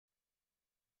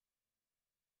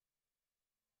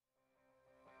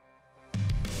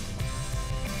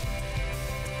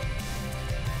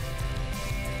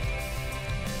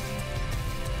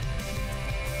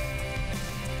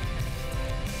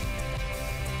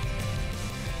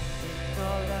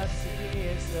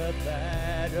the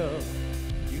battle.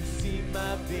 You see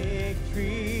my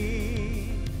victory.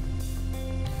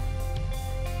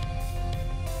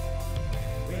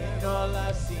 When all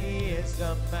I see is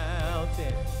a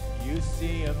mountain, you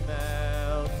see a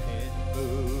mountain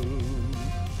move.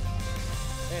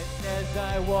 And as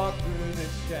I walk through the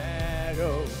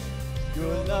shadow,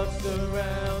 your love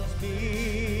surrounds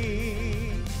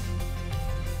me.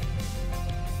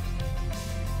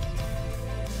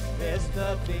 There's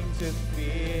nothing to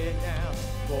fear now,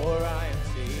 for I am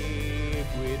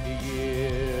safe with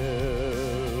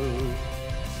you.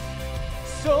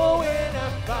 So when I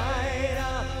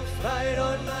fight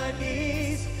on my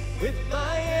knees, with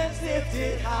my hands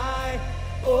lifted high.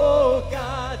 Oh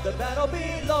God, the battle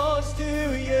belongs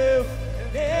to you,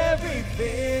 and every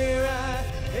fear I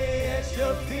lay at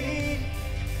your feet.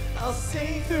 I'll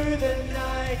sing through the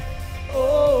night.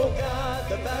 Oh God,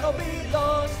 the battle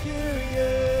belongs to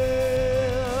you.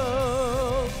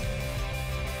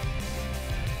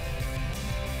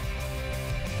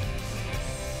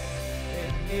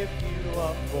 And if you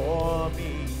are for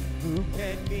me, who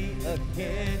can be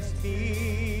against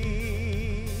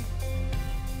me?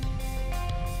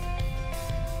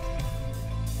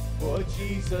 For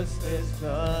Jesus, there's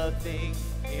nothing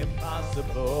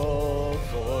impossible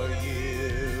for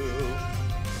you.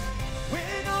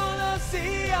 When all I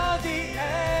see are the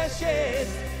ashes,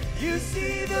 you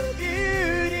see the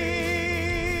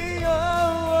beauty. Oh,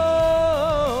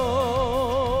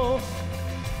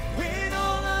 when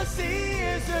all I see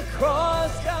is a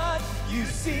cross, God, you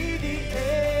see the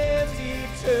empty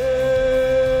tomb.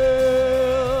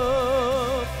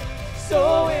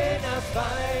 So when I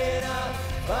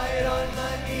fight on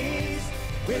my knees,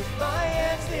 with my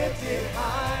hands lifted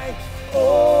high.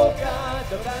 Oh God,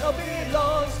 the battle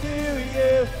belongs to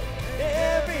you.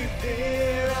 Every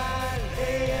fear I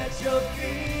lay at your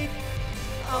feet.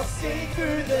 I'll sing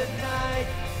through the night.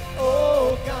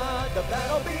 Oh God, the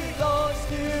battle belongs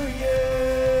to you.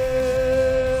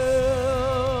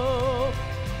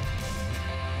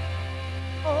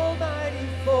 Almighty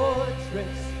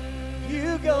fortress,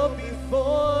 you go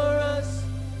before us.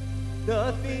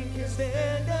 Nothing can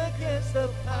stand against the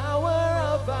power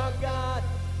of our God.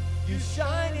 You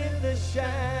shine in the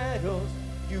shadows.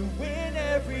 You win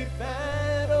every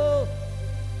battle.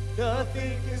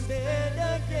 Nothing can stand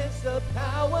against the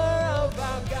power of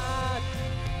our God.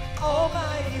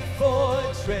 Almighty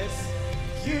fortress,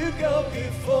 you go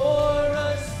before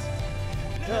us.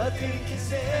 Nothing can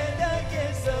stand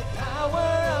against the power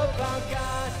of our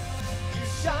God. You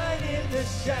shine in the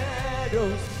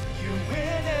shadows. You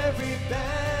win every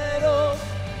battle.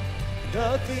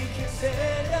 Nothing can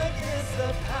stand against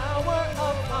the power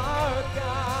of our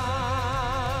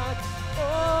God.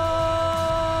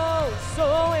 Oh, so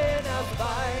when I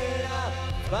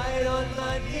fight on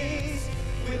my knees,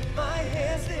 with my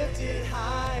hands lifted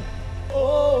high.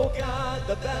 Oh God,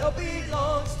 the battle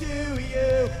belongs to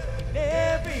you. And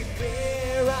every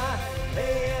fear I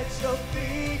lay at your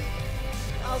feet.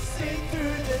 I'll sing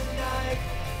through the night.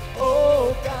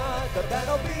 Oh God, the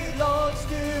battle belongs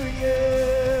to you.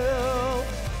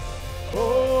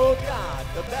 Oh God,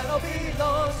 the battle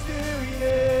belongs to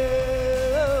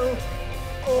you.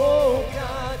 Oh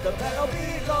God, the battle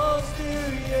belongs to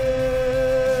you.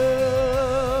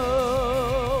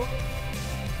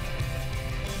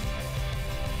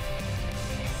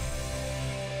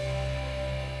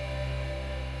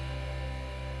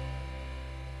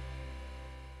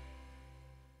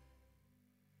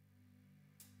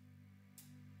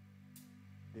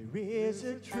 There is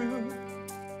a truth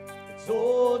that's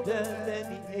older than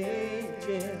the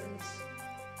ages.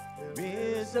 There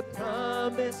is a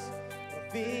promise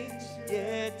of things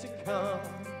yet to come.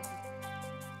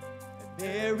 And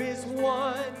there is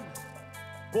one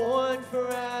born for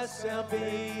our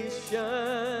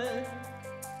salvation,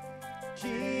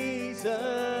 Jesus.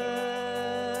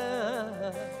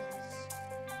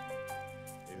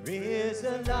 There is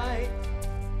a light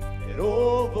that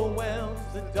overwhelms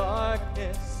the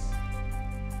darkness.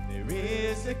 There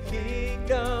is a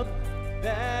kingdom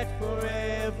that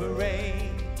forever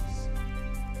reigns.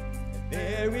 And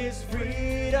there is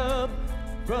freedom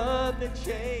from the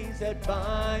chains that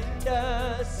bind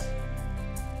us.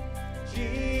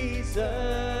 Jesus,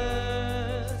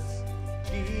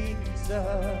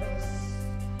 Jesus,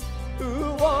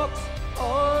 who walks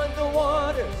on the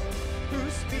waters, who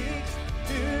speaks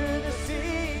to the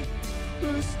sea,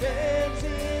 who stands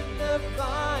in the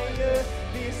fire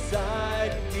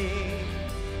beside me.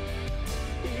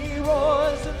 He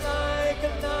roars like a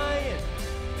lion,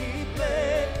 he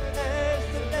bled as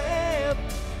the lamb,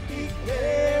 he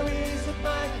carries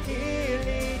my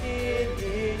healing in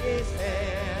his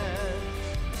hands.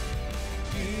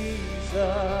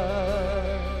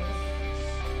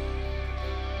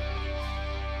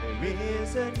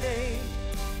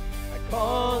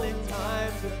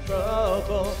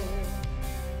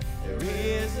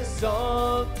 is a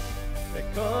song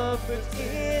that comforts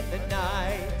in the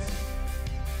night.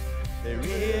 There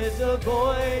is a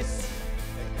voice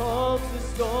that calms the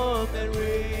storm that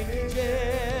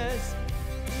rages.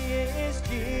 He is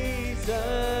Jesus,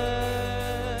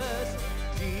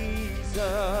 Jesus,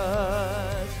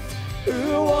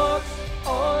 who walks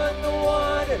on the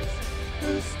waters,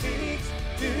 who speaks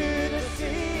to the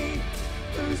sea,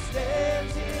 who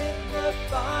stands in the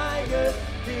fire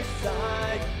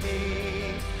beside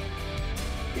me.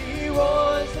 He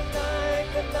roars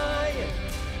like a lion,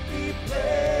 he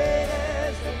played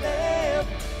as the lamb,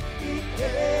 he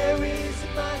carries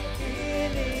my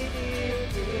healing in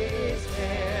his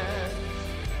hands.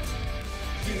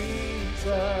 Jesus,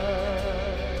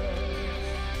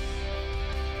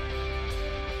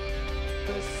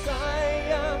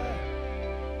 Messiah,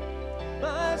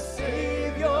 my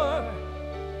Savior,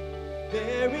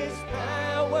 there is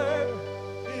power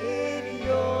in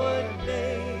your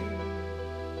name.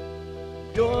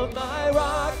 You're my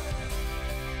rock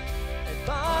and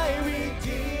my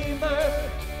Redeemer.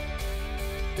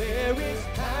 There is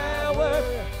power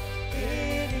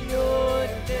in your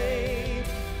name,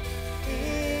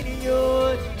 in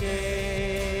your name.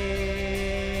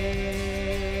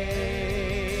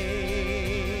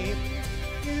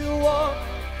 You walk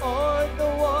on the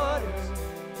waters,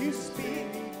 you speak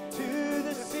to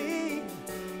the sea,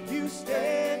 you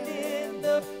stand in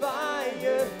the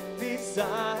fire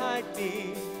beside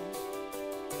me.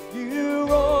 You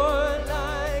roar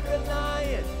like a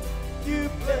lion, you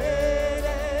plead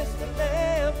as the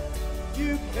lamb,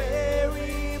 you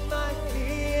carry my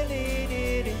healing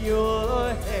in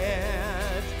your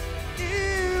hands.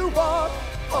 You walk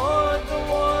on the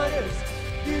waters,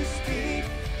 you speak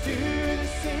to the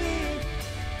sea,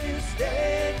 you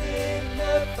stand in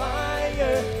the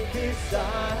fire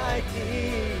beside me.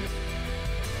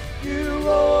 You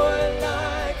roar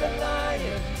like a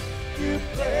lion, you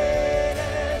plead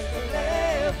as the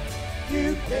lamb, you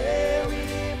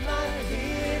carry my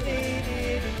healing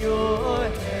in your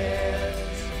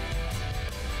hands.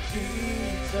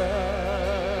 Jesus,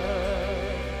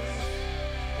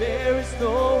 there is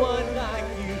no one like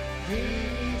you.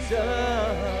 Jesus,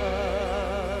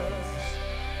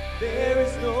 there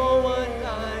is no one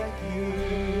like you.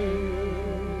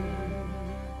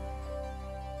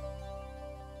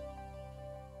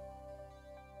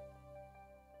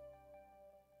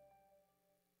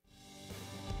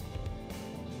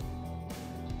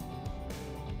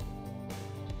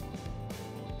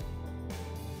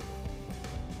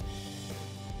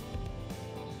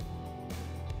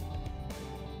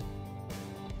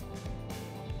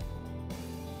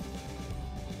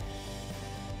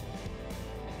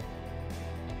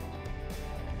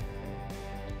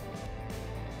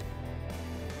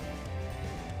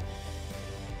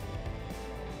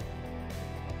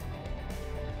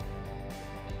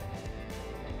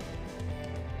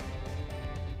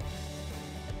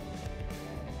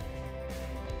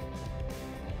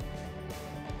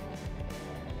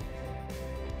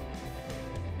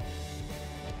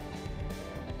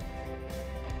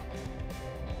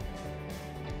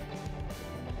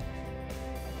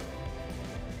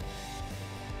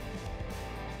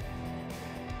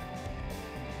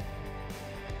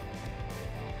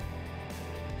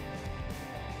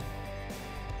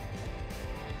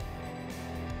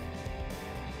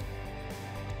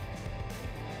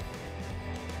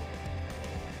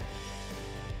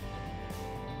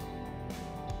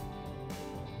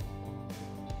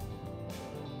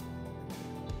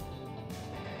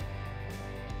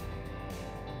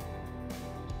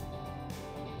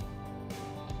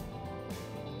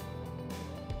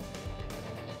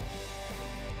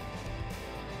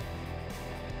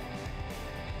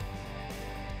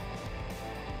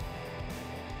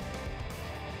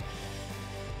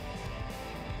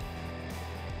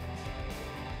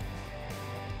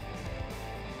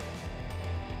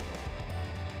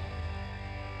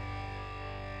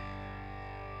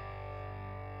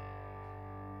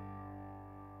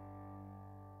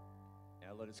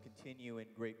 Let us continue in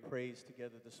great praise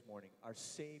together this morning. Our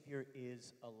Savior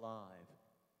is alive.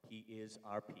 He is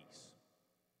our peace.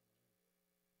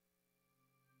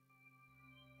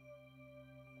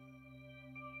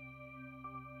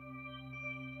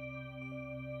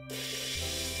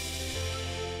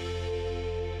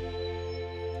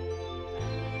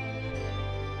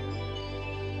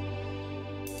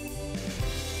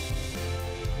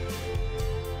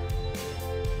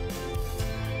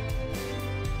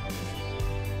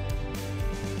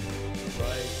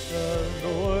 The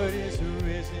Lord is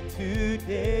risen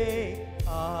today.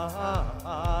 Ah,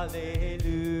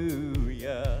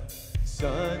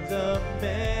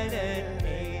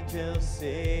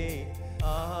 say,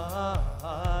 hallelujah.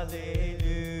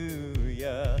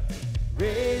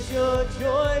 Raise your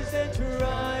joys and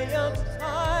triumphs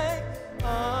high,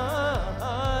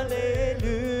 hallelujah.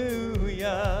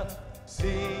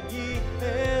 Sing ye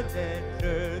heaven and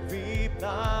earth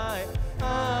reply,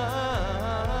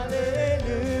 hallelujah.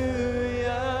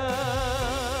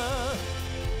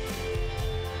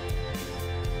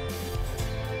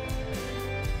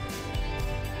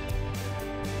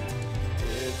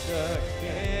 It's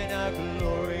again our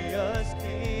glorious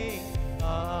King,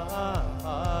 hallelujah.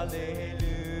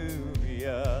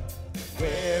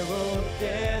 Where, O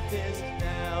death, is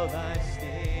now thy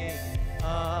sting,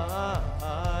 hallelujah.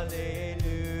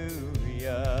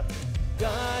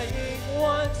 Dying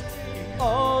once,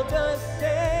 all the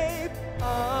same,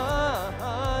 hallelujah.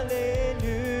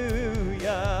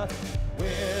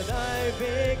 Where thy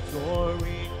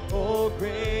victory, O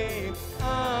grave,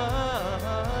 hallelujah.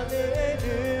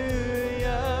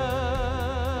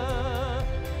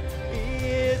 He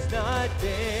is not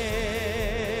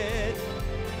dead,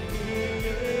 he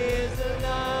is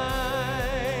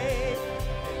alive,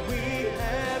 and we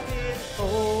have his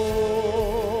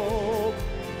hope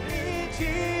in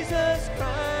Jesus Christ.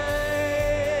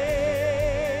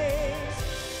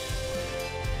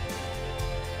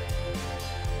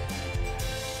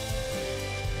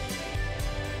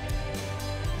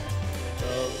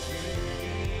 The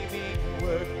redeeming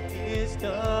work is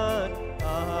done,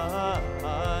 hallelujah.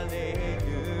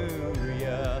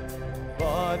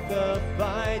 Fought the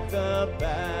fight, the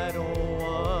battle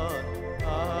won,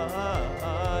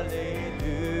 hallelujah.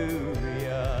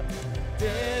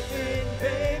 Death in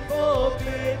vain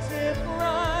forbids him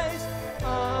rise,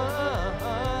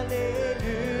 hallelujah.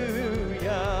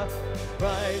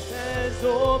 Christ has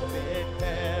opened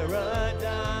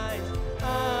paradise,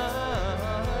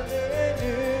 hallelujah.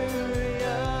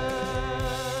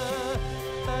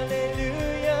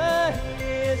 Hallelujah, he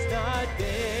is not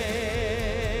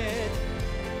dead,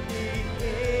 he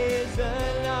is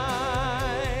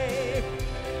alive.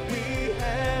 We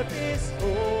have his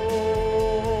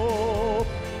hope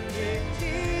in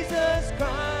Jesus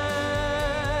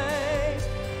Christ,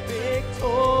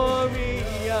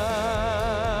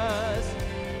 victorious.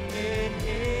 In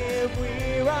him we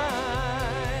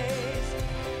rise,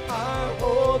 our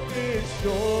hope is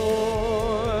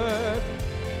sure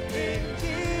in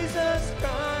Jesus Christ.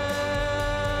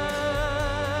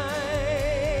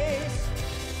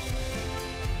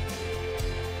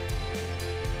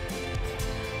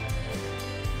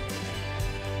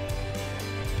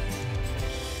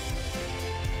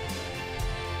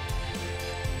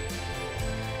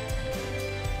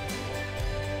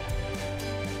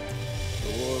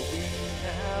 For we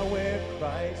now where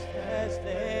Christ has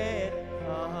led,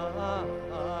 hallelujah.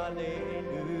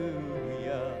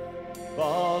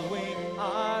 Following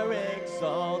our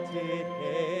exalted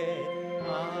head,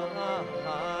 hallelujah.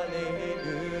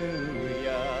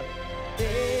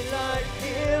 They like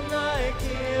him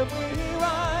we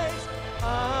rise,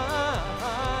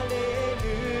 hallelujah.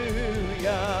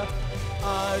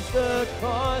 Ours the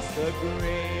cross, the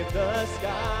grave, the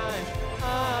sky,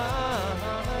 hallelujah,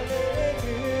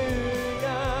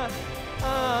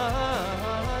 hallelujah.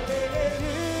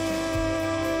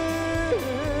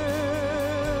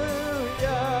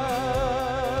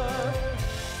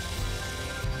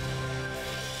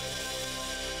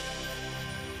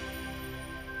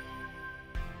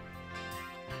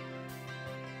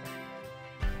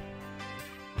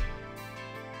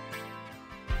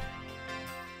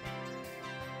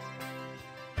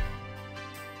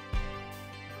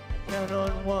 Count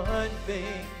on one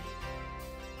thing,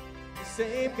 the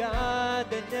same God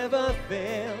that never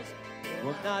fails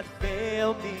will not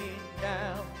fail me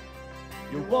now.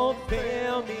 You won't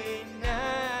fail me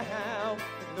now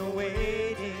in the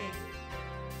waiting.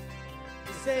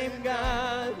 The same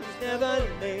God who's never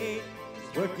late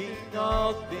is working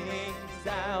all things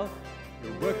out.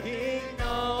 You're working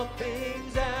all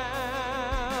things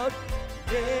out.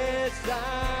 Yes,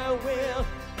 I will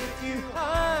lift you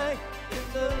high in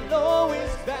the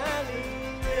lowest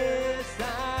valley. Yes,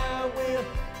 I will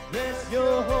bless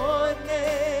your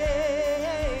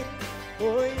name.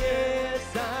 Oh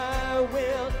yes, I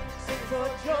will sing for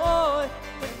joy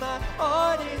when my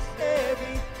heart is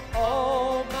heavy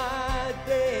all my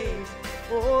days.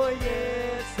 Oh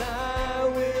yes, I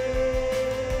will.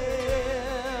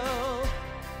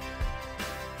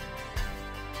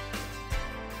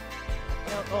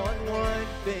 Count on one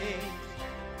thing,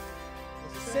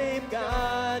 the same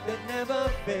God that never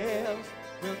fails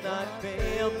will not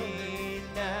fail me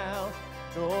now.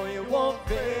 No, you won't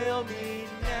fail me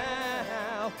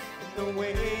now in the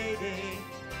waiting.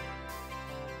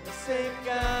 The same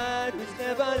God who's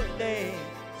never late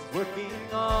is working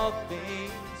all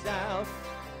things out.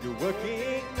 You're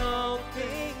working all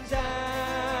things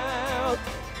out.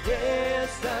 Yes,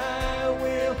 I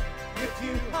will lift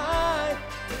you high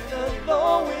in the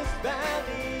lowest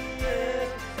valley. Yes,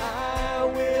 I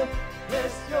will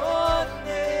bless your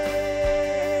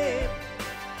name.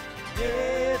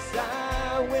 Yes,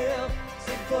 I will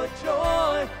sing for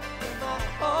joy when my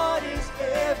heart is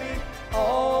heavy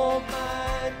all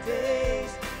my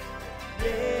days.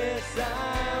 Yes,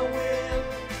 I will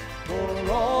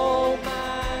for all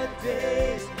my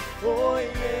days. Oh,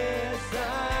 yes,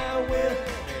 I will.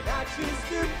 And I choose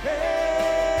to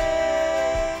praise,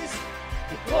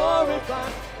 to glorify,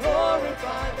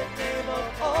 glorify the name of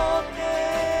all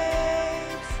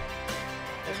names.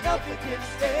 And nothing can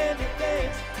stand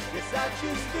against. Yes, I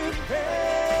choose to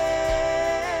praise,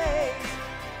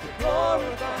 to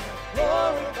glorify,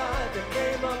 glorify the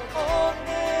name of all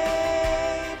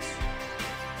names.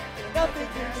 And nothing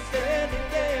can stand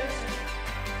against.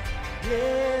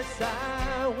 Yes,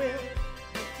 I will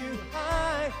lift you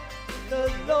high in the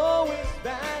lowest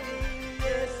valley.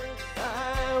 Yes, I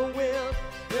will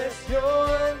bless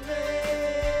your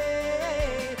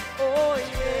name. Oh,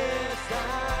 yes,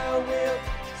 I will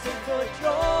sing for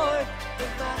joy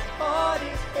when my heart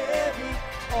is heavy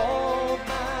all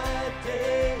my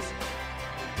days.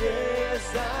 Yes,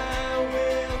 I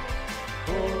will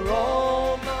for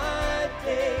all my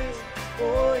days.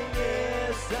 Oh,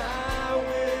 yes, I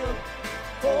will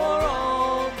for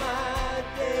all my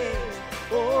days.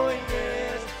 Oh,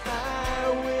 yes, I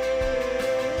will.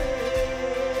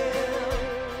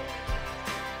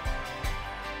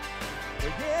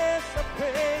 Oh, yes, I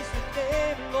praise your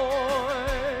name, Lord.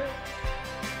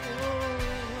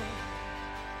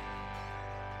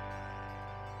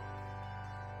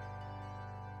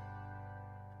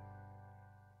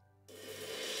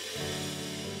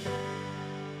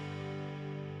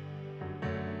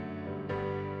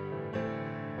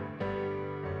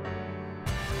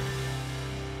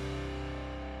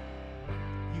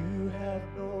 You have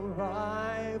no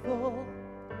rival,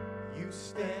 you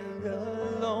stand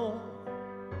alone.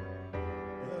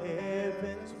 The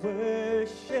heavens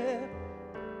worship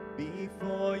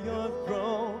before your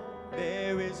throne.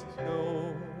 There is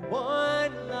no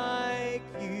one like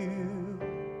you.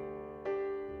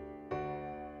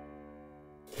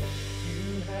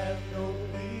 You have no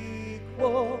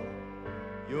equal,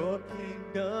 your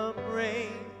kingdom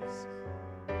reigns.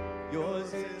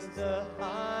 Yours is the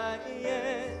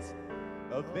highest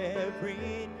of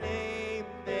every name.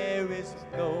 There is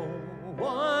no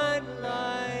one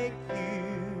like you.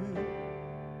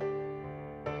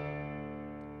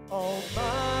 Almighty,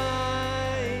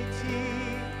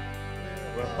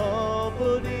 we're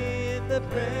humbled in the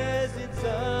presence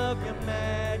of your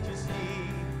majesty.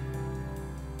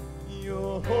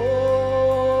 You're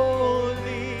holy,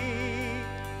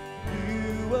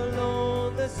 you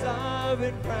alone, the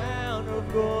sovereign crown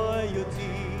of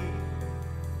royalty.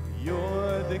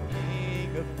 You're the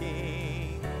King of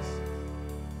Kings,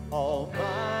 Almighty.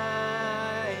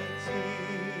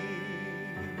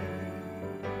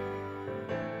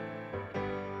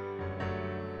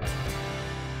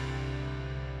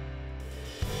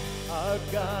 Our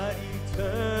God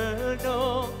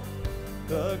eternal,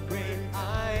 the great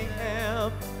I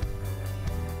am,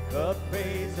 the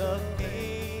praise of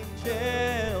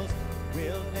angels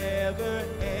will never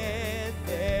end.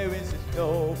 There is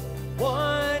no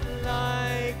one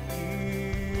like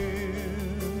you.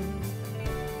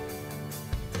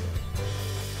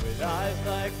 With eyes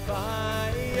like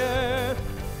fire,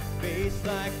 face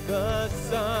like the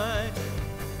sun,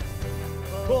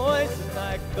 voices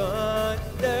like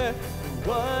thunder, who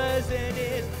was and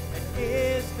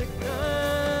is to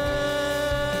come.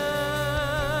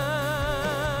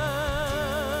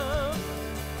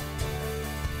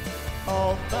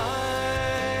 Almighty,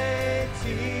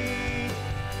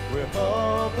 we're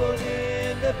humbled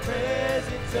in the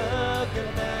presence of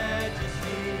your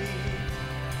majesty.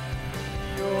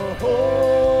 You're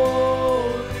holy,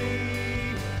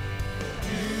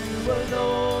 you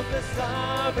alone, the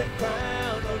sovereign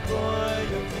crown of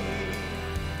royalty.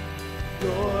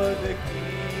 You're the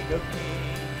King of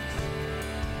Kings,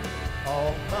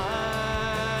 Almighty.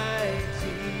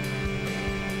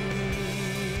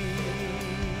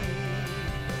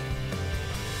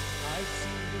 I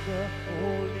see the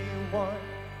Holy One,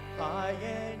 high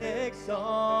and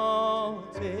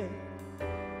exalted.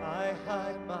 I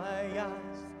hide my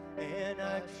eyes and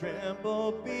I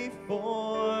tremble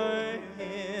before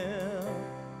him.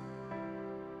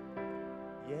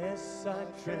 Yes, I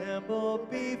tremble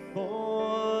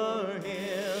before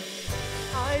him.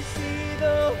 I see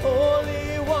the Holy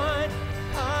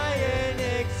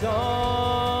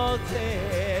exalted.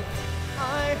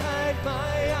 I hide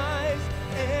my eyes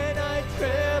and I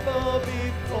tremble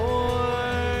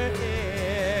before him.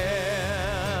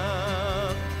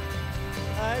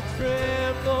 I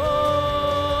tremble,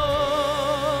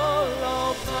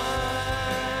 Almighty.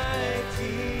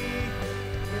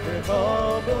 We're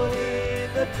humbled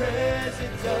in the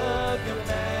presence of your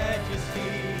majesty.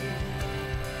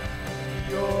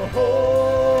 You're holy.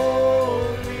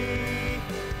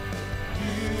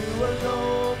 You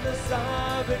alone, the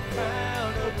sovereign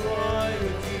crown of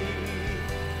royalty.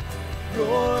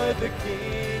 You're the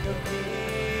King of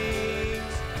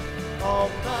kings,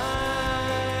 Almighty.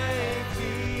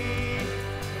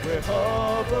 We're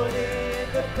humbled in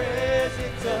the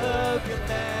presence of your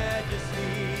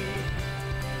majesty.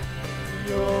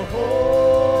 You're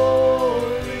holy.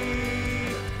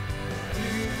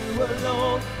 You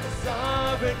alone, the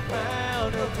sovereign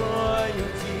crown of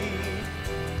royalty.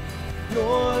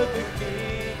 You're the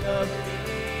King of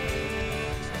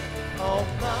kings,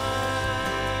 Almighty.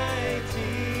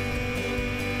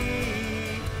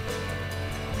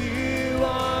 You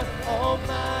are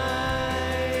Almighty.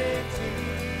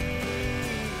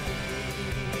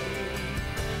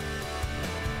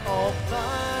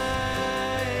 Almighty.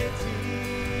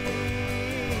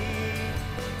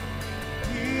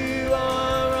 You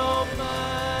are Almighty.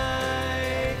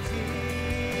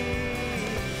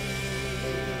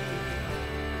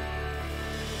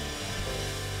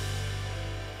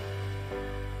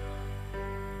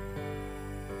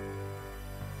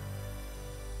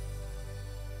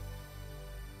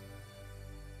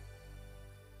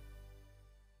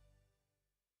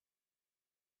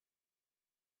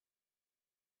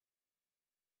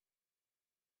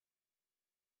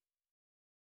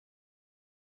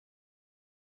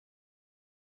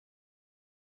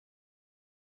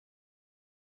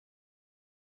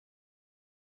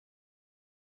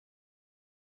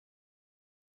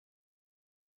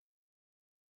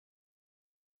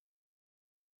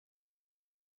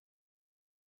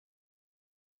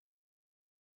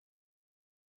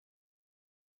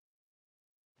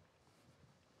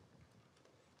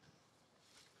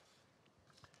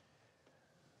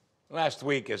 Last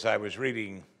week, as I was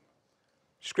reading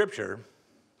Scripture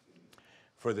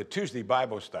for the Tuesday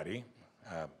Bible study,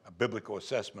 a biblical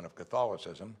assessment of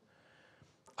Catholicism,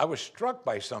 I was struck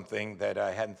by something that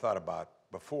I hadn't thought about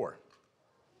before.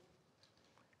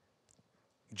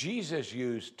 Jesus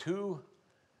used two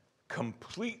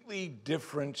completely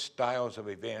different styles of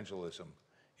evangelism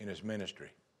in his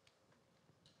ministry.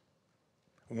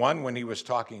 One when he was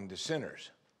talking to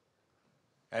sinners,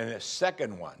 and the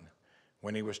second one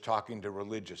when he was talking to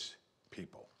religious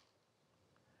people.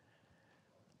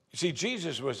 You see,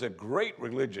 Jesus was a great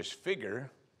religious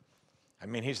figure. I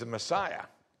mean, he's the Messiah.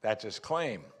 That's his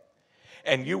claim.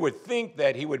 And you would think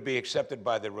that he would be accepted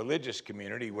by the religious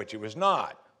community, which he was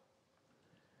not.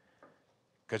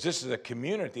 Because this is a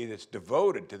community that's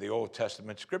devoted to the Old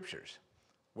Testament scriptures,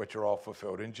 which are all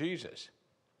fulfilled in Jesus.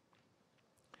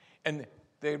 And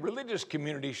the religious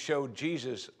community showed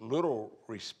Jesus little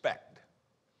respect.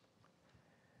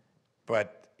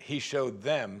 But he showed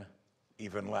them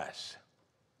even less.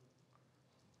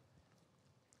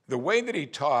 The way that he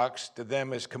talks to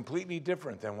them is completely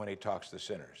different than when he talks to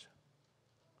sinners.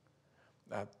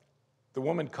 The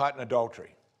woman caught in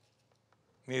adultery,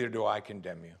 neither do I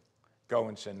condemn you. Go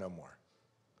and sin no more.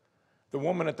 The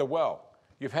woman at the well,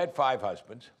 you've had 5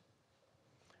 husbands.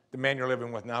 The man you're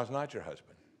living with now is not your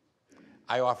husband.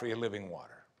 I offer you living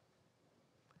water.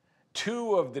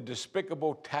 2 of the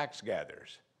despicable tax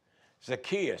gatherers,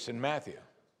 Zacchaeus and Matthew.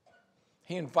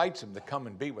 He invites them to come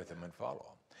and be with him and follow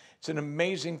him. It's an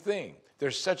amazing thing.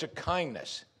 There's such a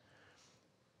kindness.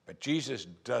 But Jesus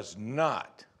does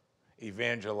not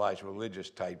evangelize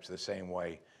religious types the same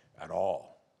way at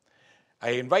all.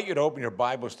 I invite you to open your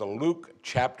Bibles to Luke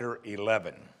chapter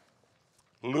 11.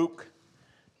 Luke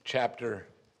chapter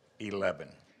 11.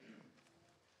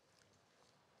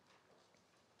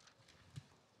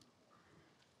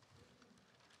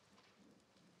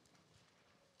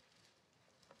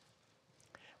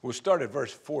 We'll start at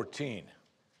verse 14.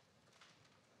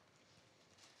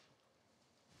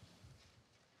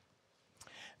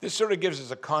 This sort of gives us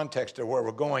a context of where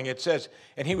we're going. It says,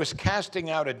 and he was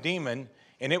casting out a demon,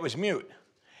 and it was mute.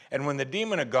 And when the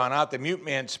demon had gone out, the mute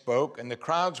man spoke, and the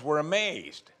crowds were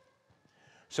amazed.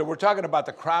 So we're talking about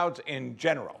the crowds in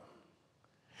general.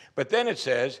 But then it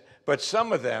says, but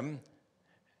some of them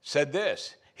said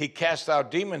this, he cast out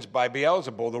demons by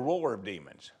Beelzebul, the ruler of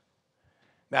demons.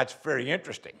 That's very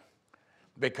interesting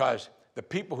because the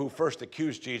people who first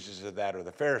accused Jesus of that are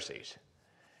the Pharisees,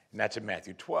 and that's in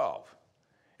Matthew 12.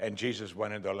 And Jesus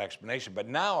went into an explanation. But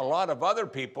now a lot of other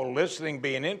people listening,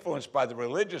 being influenced by the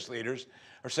religious leaders,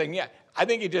 are saying, yeah, I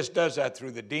think he just does that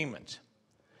through the demons.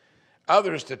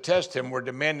 Others, to test him, were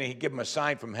demanding he give them a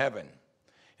sign from heaven.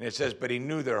 And it says, but he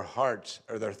knew their hearts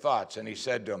or their thoughts, and he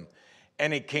said to them,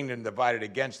 any kingdom divided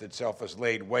against itself is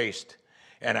laid waste,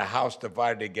 and a house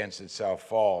divided against itself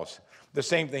falls. The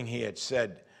same thing he had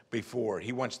said before.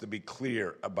 He wants to be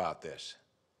clear about this.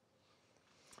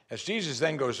 As Jesus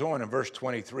then goes on in verse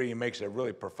 23, he makes a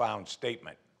really profound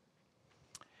statement.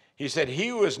 He said, he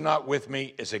who is not with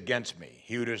me is against me.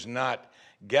 He who does not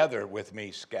gather with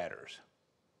me scatters.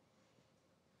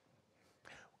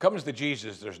 Comes to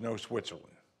Jesus, there's no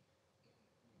Switzerland.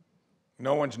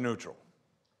 No one's neutral.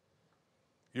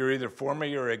 You're either for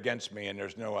me or against me, and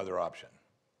there's no other option.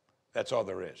 That's all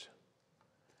there is.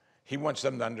 He wants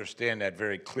them to understand that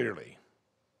very clearly.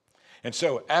 And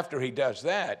so after he does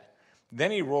that,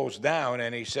 then he rolls down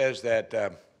and he says that,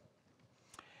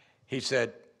 he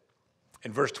said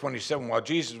in verse 27, while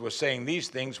Jesus was saying these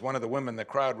things, one of the women in the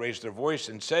crowd raised their voice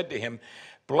and said to him,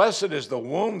 blessed is the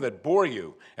womb that bore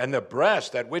you and the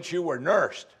breast at which you were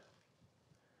nursed.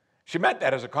 She meant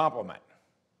that as a compliment.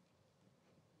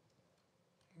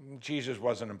 Jesus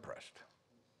wasn't impressed.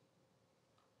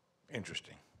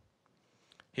 Interesting.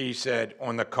 He said,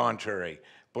 on the contrary,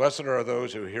 blessed are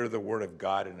those who hear the word of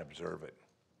God and observe it.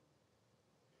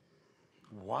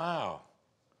 Wow.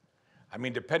 I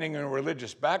mean, depending on her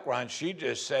religious background, she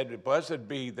just said, blessed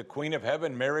be the Queen of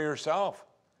Heaven, Mary herself.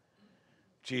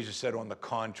 Jesus said, on the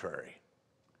contrary,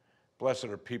 blessed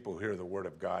are people who hear the word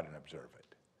of God and observe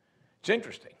it. It's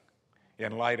interesting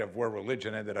in light of where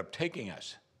religion ended up taking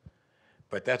us.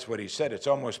 But that's what he said. It's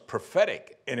almost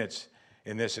prophetic in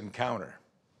this encounter.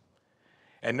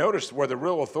 And notice where the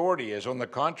real authority is. On the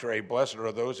contrary, blessed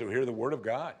are those who hear the word of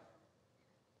God.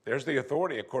 There's the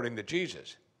authority according to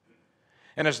Jesus.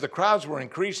 And as the crowds were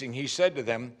increasing, he said to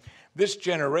them, this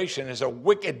generation is a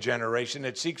wicked generation.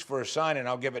 It seeks for a sign, and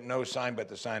I'll give it no sign but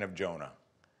the sign of Jonah.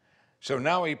 So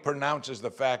now he pronounces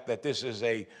the fact that this is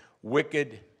a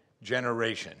wicked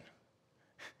generation.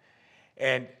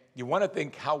 And you want to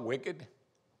think how wicked?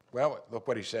 Well, look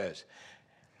what he says.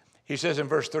 He says in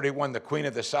verse 31, the queen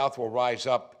of the south will rise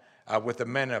up with the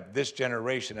men of this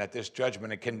generation at this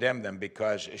judgment and condemn them,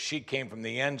 because she came from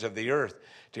the ends of the earth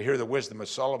to hear the wisdom of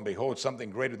Solomon. Behold, something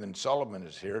greater than Solomon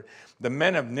is here. The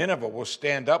men of Nineveh will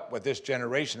stand up with this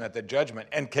generation at the judgment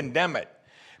and condemn it,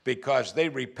 because they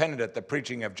repented at the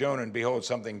preaching of Jonah, and behold,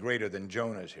 something greater than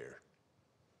Jonah is here.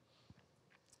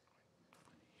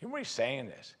 You know what he's saying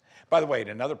this? By the way, in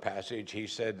another passage, he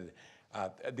said,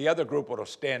 the other group will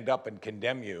stand up and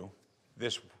condemn you,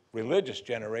 this religious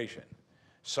generation.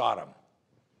 Sodom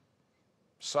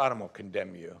will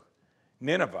condemn you.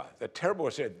 Nineveh, the terrible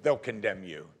city, they'll condemn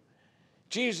you.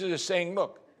 Jesus is saying,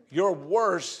 look, you're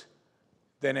worse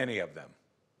than any of them.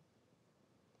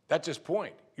 That's his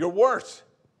point. You're worse,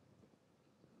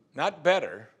 not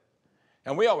better.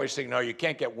 And we always think, no, you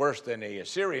can't get worse than the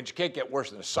Assyrians. You can't get worse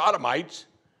than the Sodomites.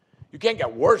 You can't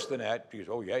get worse than that. Because,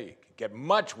 oh, yeah, you can get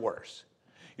much worse.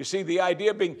 You see, the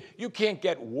idea being you can't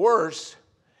get worse.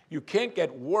 You can't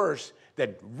get worse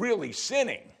than really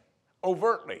sinning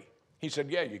overtly. He said,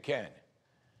 yeah, you can.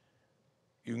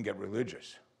 You can get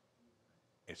religious.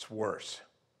 It's worse.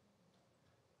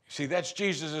 You see, that's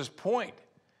Jesus' point.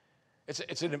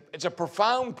 It's a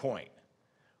profound point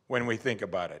when we think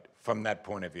about it from that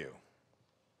point of view.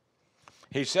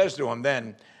 He says to him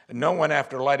then, no one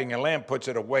after lighting a lamp puts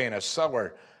it away in a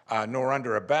cellar, nor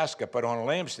under a basket, but on a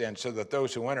lampstand, so that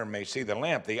those who enter may see the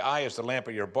lamp. The eye is the lamp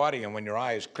of your body, and when your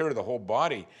eye is clear, the whole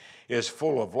body is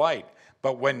full of light.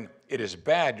 But when it is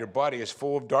bad, your body is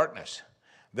full of darkness.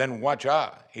 Then watch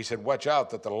out. He said, watch out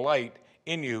that the light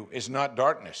in you is not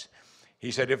darkness.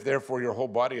 He said, if therefore your whole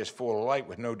body is full of light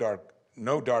with no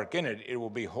dark in it, it will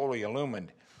be wholly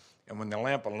illumined. And when the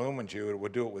lamp illumines you, it will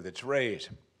do it with its rays.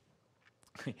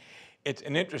 It's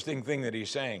an interesting thing that he's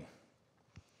saying.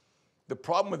 The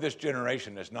problem with this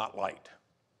generation is not light.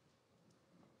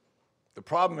 The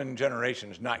problem in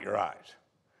generation is not your eyes.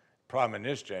 The problem in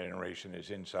this generation is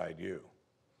inside you.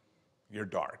 You're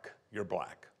dark. You're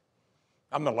black.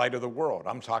 I'm the light of the world.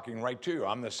 I'm talking right to you.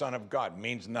 I'm the Son of God. It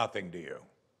means nothing to you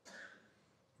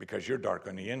because you're dark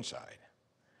on the inside.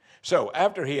 So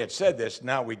after he had said this,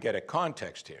 now we get a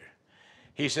context here.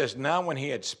 He says, now when he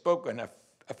had spoken, a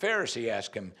Pharisee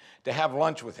asked him to have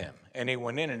lunch with him, and he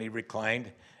went in and he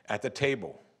reclined at the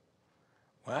table.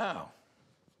 Wow.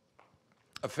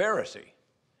 A Pharisee.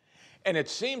 And it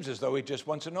seems as though he just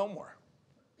wants to know more.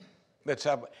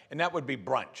 And that would be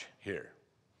brunch here.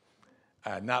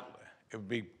 It would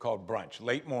be called brunch.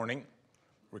 Late morning,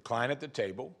 recline at the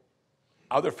table,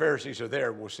 Other Pharisees are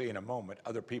there, we'll see in a moment.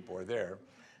 Other people are there.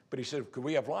 But he said, could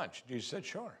we have lunch? Jesus said,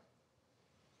 sure.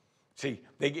 See,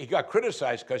 he got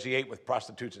criticized because he ate with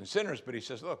prostitutes and sinners, but he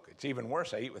says, look, it's even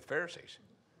worse. I eat with Pharisees.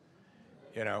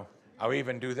 You know, I'll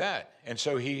even do that. And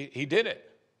so he did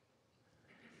it.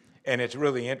 And it's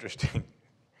really interesting.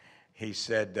 He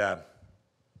said,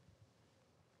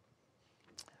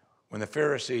 when the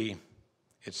Pharisee,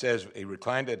 it says, he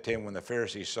reclined at the table. When the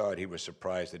Pharisee saw it, he was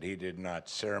surprised that he did not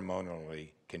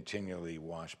ceremonially continually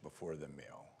wash before the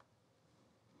meal.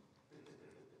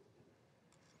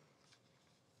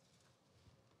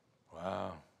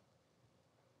 Wow.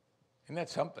 Isn't that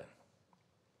something?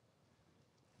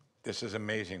 This is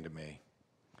amazing to me.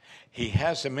 He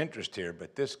has some interest here,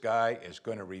 but this guy is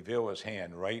going to reveal his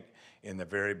hand right in the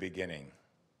very beginning.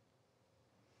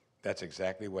 That's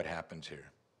exactly what happens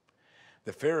here.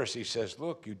 The Pharisee says,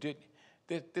 look,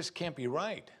 this can't be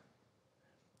right.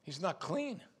 He's not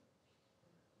clean.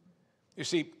 You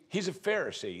see, he's a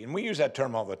Pharisee, and we use that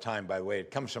term all the time, by the way.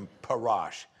 It comes from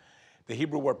parash. The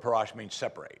Hebrew word parash means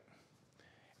separate.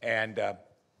 And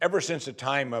ever since the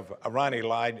time of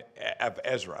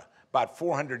Ezra, about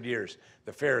 400 years,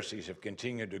 the Pharisees have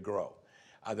continued to grow.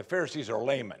 The Pharisees are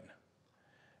laymen.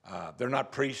 They're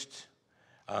not priests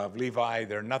of Levi.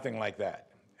 They're nothing like that.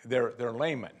 They're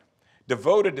laymen,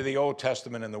 devoted to the Old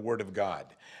Testament and the Word of God.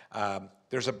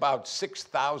 There's about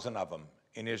 6,000 of them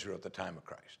in Israel at the time of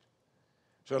Christ.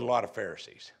 So a lot of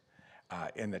Pharisees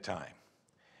in the time.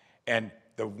 And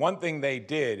the one thing they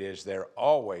did is they're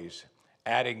always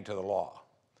adding to the law.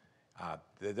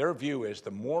 Their view is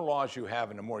the more laws you have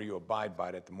and the more you abide by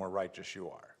it, the more righteous you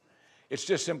are. It's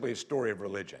just simply a story of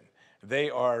religion. They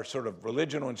are sort of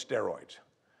religion on steroids.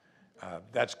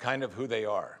 That's kind of who they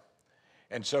are.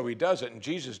 And so he does it, and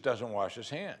Jesus doesn't wash his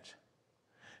hands.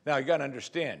 Now, you got to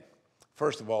understand,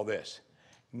 first of all, this.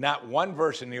 Not one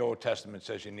verse in the Old Testament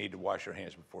says you need to wash your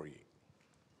hands before you eat.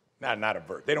 Not a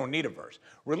verse. They don't need a verse.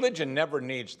 Religion never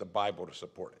needs the Bible to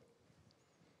support it.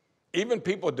 Even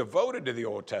people devoted to the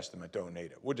Old Testament don't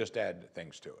need it. We'll just add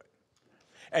things to it.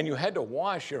 And you had to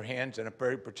wash your hands in a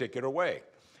very particular way.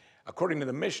 According to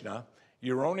the Mishnah,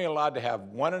 you're only allowed to have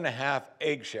 1.5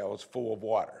 eggshells full of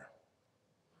water.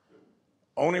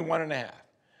 Only 1.5.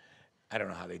 I don't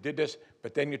know how they did this,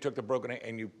 but then you took the broken egg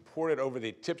and you poured it over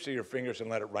the tips of your fingers and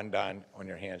let it run down on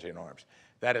your hands and arms.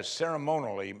 That is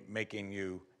ceremonially making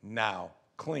you now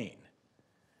clean.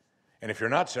 And if you're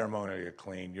not ceremonially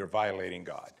clean, you're violating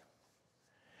God.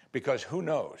 Because who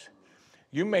knows?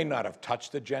 You may not have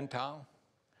touched the Gentile,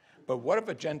 but what if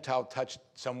a Gentile touched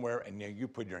somewhere and you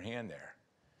put your hand there?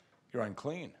 You're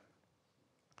unclean.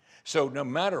 So no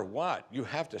matter what, you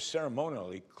have to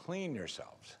ceremonially clean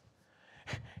yourselves.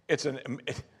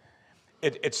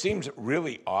 It seems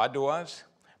really odd to us,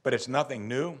 but it's nothing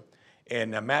new.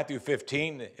 In Matthew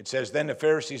 15, it says, then the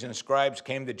Pharisees and scribes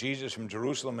came to Jesus from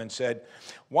Jerusalem and said,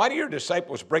 why do your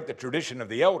disciples break the tradition of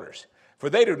the elders? For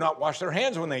they do not wash their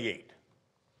hands when they eat.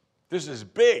 This is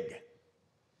big.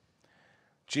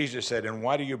 Jesus said, and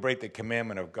why do you break the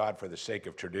commandment of God for the sake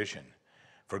of tradition?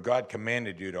 For God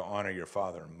commanded you to honor your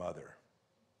father and mother.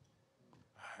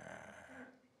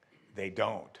 They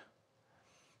don't.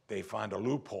 They found a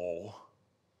loophole,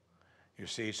 you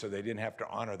see, so they didn't have to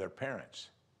honor their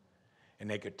parents. And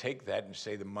they could take that and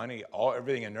say the money,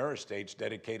 everything in their estate's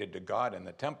dedicated to God and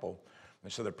the temple,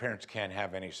 and so their parents can't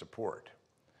have any support.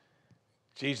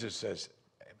 Jesus says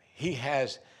he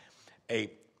has an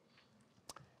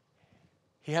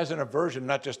aversion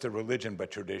not just to religion but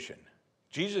tradition.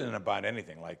 Jesus isn't about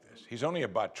anything like this. He's only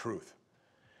about truth.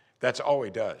 That's all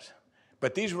he does.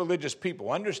 But these religious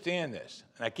people understand this,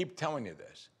 and I keep telling you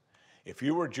this. If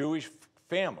you were a Jewish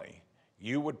family,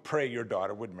 you would pray your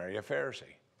daughter would marry a Pharisee.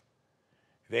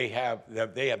 They have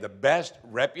the best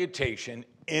reputation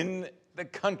in the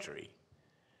country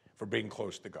for being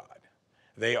close to God.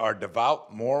 They are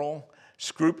devout, moral,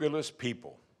 scrupulous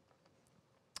people.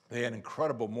 They had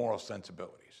incredible moral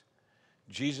sensibilities.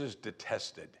 Jesus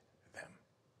detested them.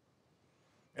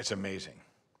 It's amazing.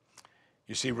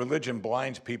 You see, religion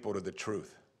blinds people to the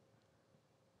truth.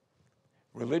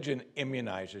 Religion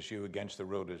immunizes you against the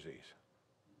real disease.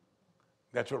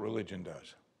 That's what religion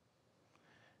does.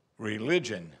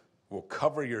 Religion will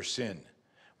cover your sin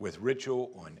with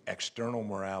ritual and external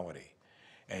morality.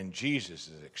 And Jesus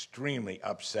is extremely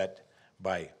upset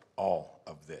by all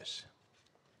of this.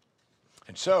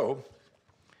 And so,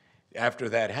 after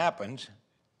that happens,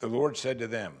 the Lord said to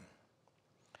them,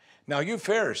 now you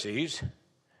Pharisees,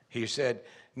 he said,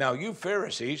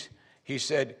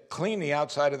 clean the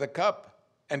outside of the cup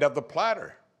and of the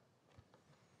platter.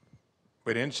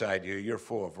 But inside you're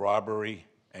full of robbery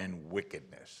and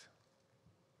wickedness.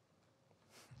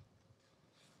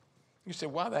 You say,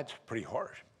 wow, that's pretty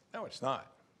harsh. No, it's not.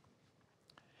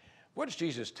 What is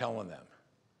Jesus telling them?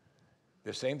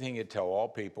 The same thing he'd tell all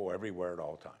people everywhere at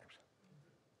all times.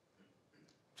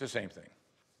 It's the same thing.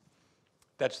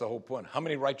 That's the whole point. How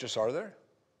many righteous are there?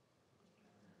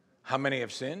 How many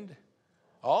have sinned?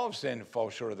 All have sinned and fall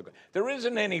short of the glory. There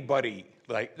isn't anybody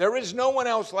like, there is no one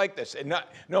else like this. And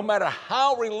no matter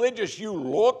how religious you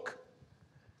look,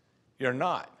 you're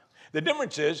not. The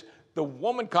difference is the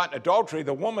woman caught in adultery,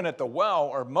 the woman at the well,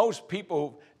 or most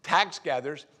people, tax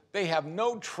gatherers, they have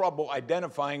no trouble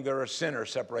identifying they're a sinner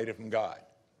separated from God.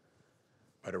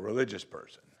 But a religious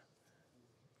person,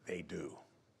 they do.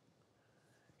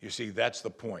 You see, that's the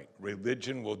point.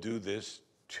 Religion will do this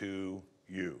to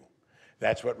you.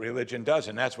 That's what religion does,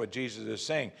 and that's what Jesus is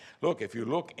saying. Look, if you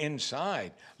look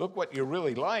inside, look what you're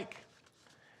really like.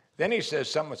 Then he says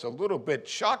something that's a little bit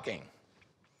shocking.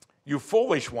 You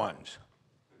foolish ones.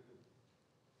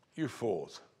 You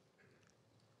fools.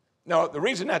 Now, the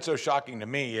reason that's so shocking to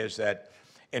me is that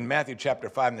in Matthew chapter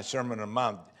 5, in the Sermon on the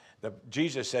Mount,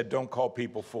 Jesus said, don't call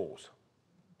people fools.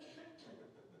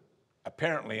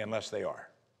 Apparently, unless they are.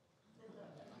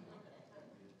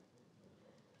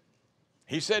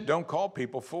 He said, don't call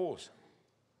people fools.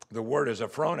 The word is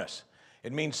aphronis.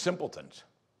 It means simpletons.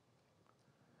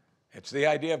 It's the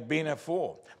idea of being a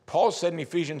fool. Paul said in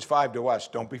Ephesians 5 to us,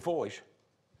 don't be foolish.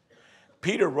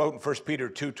 Peter wrote in 1 Peter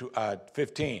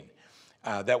 2:15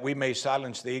 that we may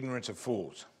silence the ignorance of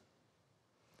fools.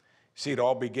 See, it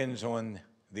all begins on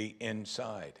the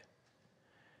inside.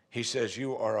 He says,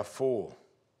 you are a fool.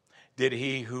 Did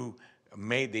he who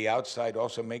made the outside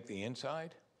also make the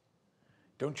inside?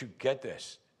 Don't you get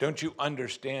this? Don't you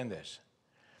understand this?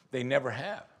 They never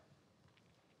have.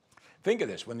 Think of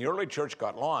this. When the early church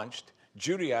got launched,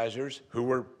 Judaizers who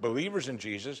were believers in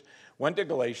Jesus went to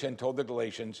Galatia and told the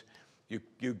Galatians, you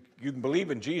can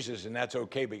believe in Jesus and that's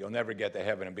okay, but you'll never get to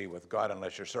heaven and be with God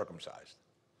unless you're circumcised.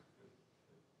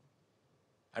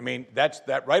 I mean, that's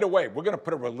that right away. We're going to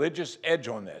put a religious edge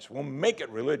on this. We'll make it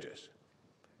religious.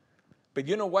 But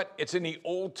you know what? It's in the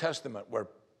Old Testament where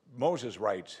Moses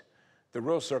writes, the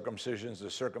real circumcision is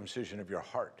the circumcision of your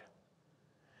heart.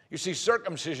 You see,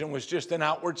 circumcision was just an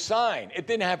outward sign. It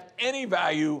didn't have any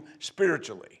value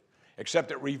spiritually,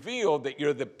 except it revealed that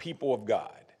you're the people of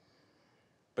God.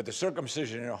 But the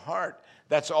circumcision in your heart,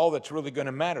 that's all that's really going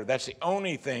to matter. That's the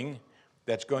only thing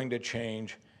that's going to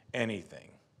change anything.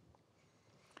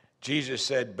 Jesus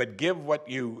said, but give what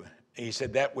you, he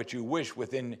said, that which you wish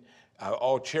within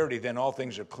all charity, then all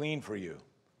things are clean for you.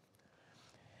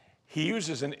 He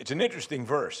uses, it's an interesting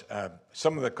verse.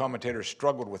 Some of the commentators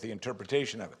struggled with the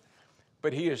interpretation of it.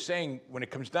 But he is saying, when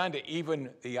it comes down to even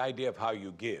the idea of how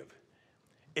you give,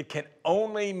 it can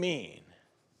only mean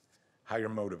how you're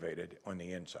motivated on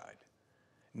the inside.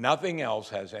 Nothing else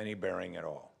has any bearing at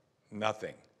all.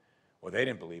 Nothing. Well, they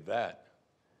didn't believe that.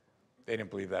 They didn't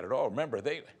believe that at all. Remember,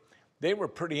 they were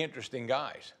pretty interesting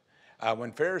guys.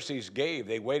 When Pharisees gave,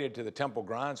 they waited till the temple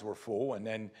grounds were full, and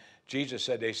then Jesus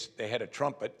said they had a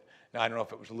trumpet. Now, I don't know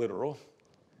if it was literal.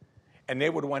 And they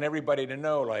would want everybody to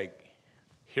know, like,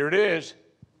 here it is.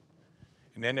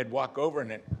 And then they'd walk over and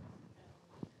then,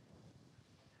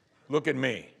 look at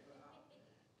me.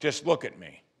 Just look at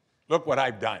me. Look what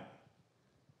I've done.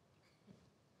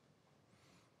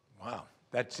 Wow,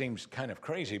 that seems kind of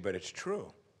crazy, but it's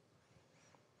true.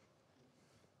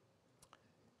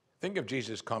 Think of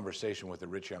Jesus' conversation with the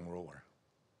rich young ruler.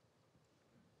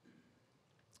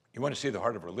 You want to see the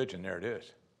heart of religion, there it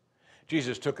is.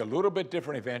 Jesus took a little bit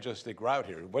different evangelistic route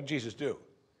here. What did Jesus do?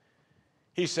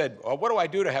 He said, well, what do I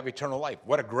do to have eternal life?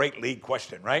 What a great lead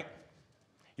question, right?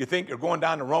 You think you're going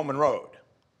down the Roman road.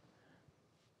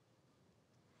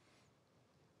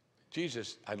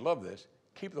 Jesus, I love this,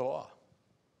 keep the law.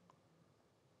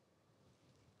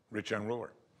 Rich young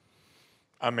ruler.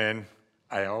 I'm in.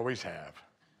 I always have.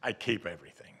 I keep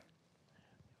everything.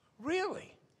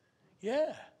 Really?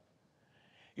 Yeah.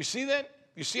 You see that?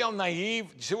 You see how naive?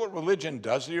 You see what religion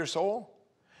does to your soul?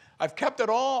 I've kept it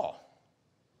all.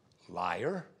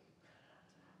 Liar.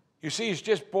 You see, he's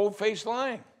just bold-faced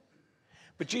lying.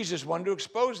 But Jesus wanted to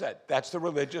expose that. That's the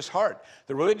religious heart.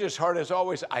 The religious heart is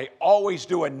always, I always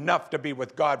do enough to be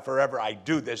with God forever. I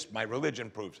do this. My religion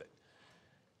proves it.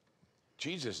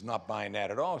 Jesus is not buying that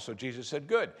at all. So Jesus said,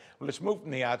 good. Well, let's move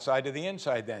from the outside to the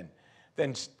inside then.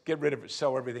 Then get rid of it,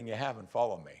 sell everything you have and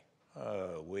follow me.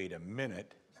 Wait a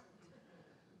minute.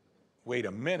 Wait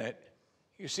a minute.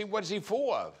 You see, what is he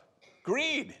full of?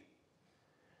 Greed.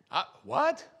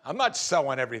 What? I'm not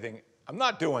selling everything. I'm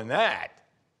not doing that.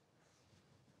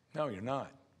 No, you're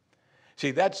not. See,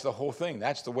 that's the whole thing.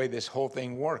 That's the way this whole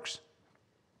thing works.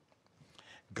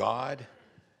 God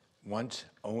wants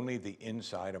only the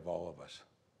inside of all of us.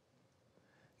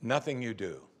 Nothing you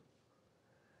do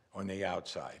on the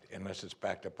outside, unless it's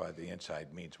backed up by the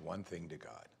inside, means one thing to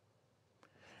God.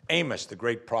 Amos, the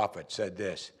great prophet, said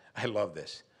this. I love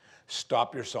this.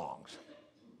 Stop your songs.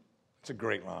 It's a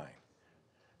great line.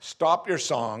 Stop your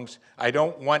songs. I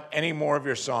don't want any more of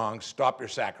your songs. Stop your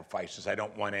sacrifices. I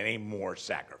don't want any more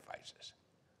sacrifices.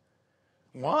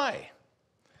 Why?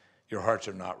 Your hearts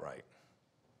are not right.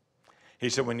 He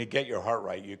said, when you get your heart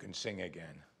right, you can sing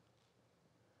again.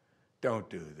 Don't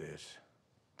do this.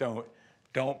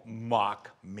 Don't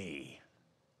mock me.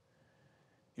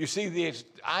 You see, the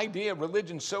idea of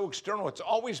religion is so external. It's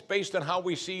always based on how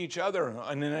we see each other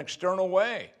in an external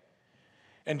way.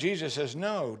 And Jesus says,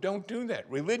 no, don't do that.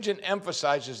 Religion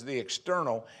emphasizes the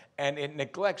external and it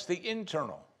neglects the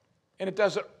internal. And it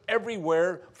does it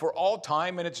everywhere for all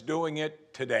time, and it's doing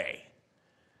it today.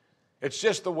 It's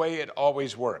just the way it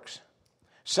always works.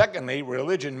 Secondly,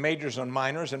 religion majors on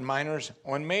minors and minors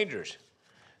on majors.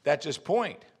 That's his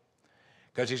point.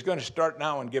 Because he's going to start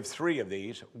now and give 3 of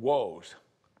these woes.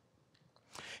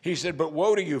 He said, but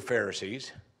woe to you,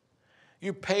 Pharisees.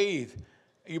 You pay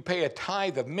a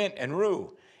tithe of mint and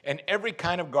rue and every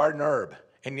kind of garden herb,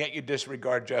 and yet you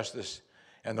disregard justice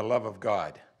and the love of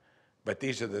God. But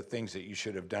these are the things that you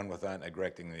should have done without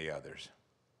neglecting the others.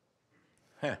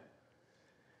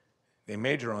 They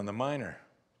major on the minor.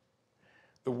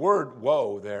 The word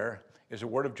woe there is a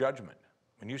word of judgment.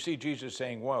 When you see Jesus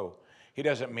saying woe, he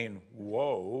doesn't mean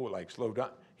whoa, like slow down.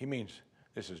 He means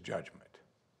this is judgment.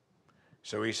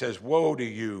 So he says, woe to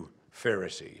you,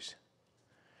 Pharisees.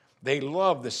 They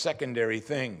love the secondary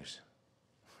things.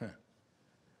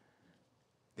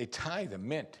 They tithe a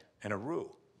mint and a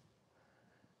rue.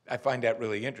 I find that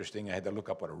really interesting. I had to look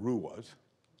up what a rue was.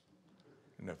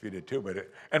 I don't know if you did too.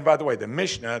 And by the way, the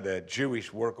Mishnah, the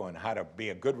Jewish work on how to be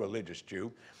a good religious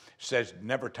Jew, says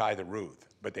never tithe a rue,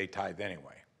 but they tithe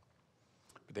anyway.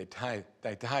 But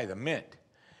they tithe a mint.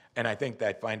 And I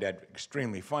find that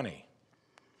extremely funny.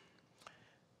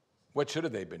 What should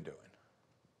have they been doing?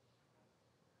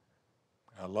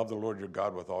 Love the Lord your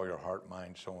God with all your heart,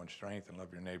 mind, soul, and strength, and love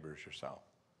your neighbor as yourself.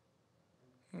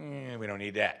 We don't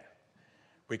need that.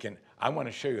 I want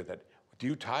to show you that. Do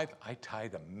you tithe? I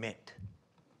tithe a mint.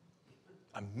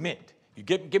 A mint. You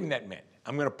give me that mint.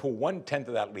 I'm going to pull 1/10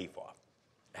 of that leaf off.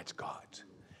 That's God's.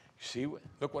 You see,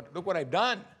 look what I've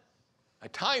done. I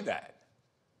tithe that.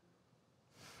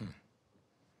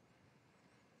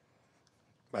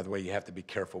 By the way, you have to be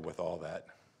careful with all that.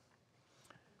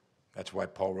 That's why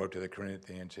Paul wrote to the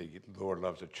Corinthians, the Lord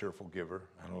loves a cheerful giver,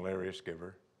 an hilarious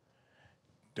giver.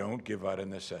 Don't give out of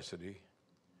necessity.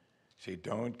 See,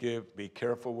 be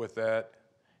careful with that.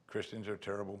 Christians are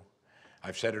terrible.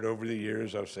 I've said it over the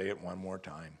years. I'll say it one more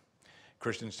time.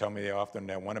 Christians tell me they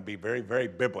want to be very, very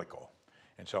biblical.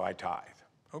 And so I tithe.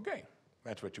 Okay,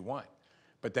 that's what you want.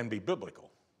 But then be biblical.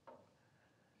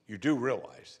 You do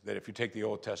realize that if you take the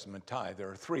Old Testament tithe, there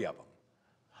are 3 of them.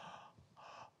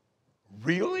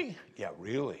 Really? Yeah,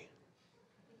 really.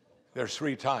 There's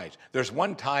 3 tithes. There's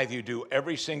 1 tithe you do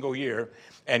every single year,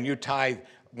 and you tithe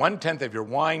 1/10 of your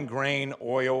wine, grain,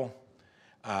 oil,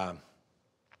 and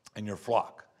your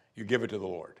flock. You give it to the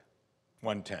Lord,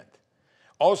 1/10.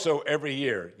 Also, every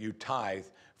year, you tithe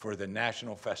for the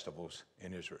national festivals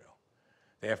in Israel.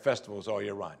 They have festivals all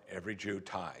year round. Every Jew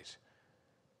tithes.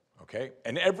 Okay?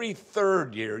 And every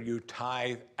 3rd year, you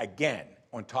tithe again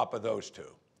on top of those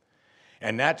 2.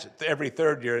 And that's every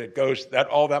 3rd year,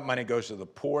 all that money goes to the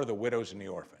poor, the widows, and the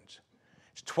orphans.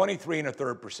 It's 23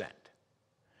 1/3%.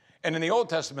 And in the Old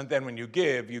Testament, then, when you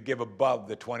give above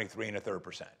the 23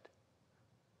 1/3%.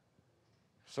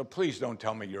 So please don't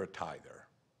tell me you're a tither.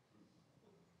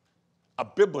 A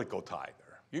biblical tither.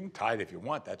 You can tithe if you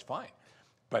want, that's fine.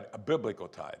 But a biblical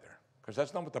tither, because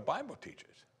that's not what the Bible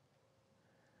teaches.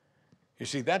 You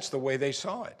see, that's the way they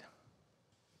saw it.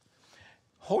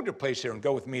 Hold your place here and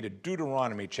go with me to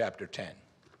Deuteronomy chapter 10.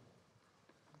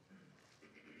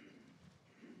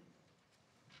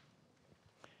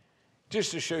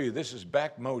 Just to show you, this is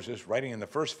back Moses writing in the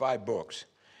first 5 books,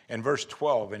 and verse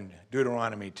 12 in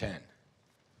Deuteronomy 10.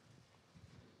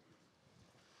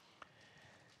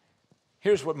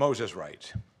 Here's what Moses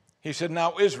writes. He said,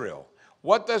 now Israel,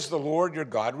 what does the Lord your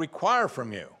God require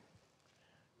from you?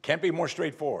 Can't be more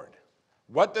straightforward.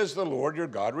 What does the Lord your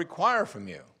God require from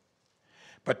you?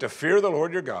 But to fear the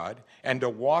Lord your God, and to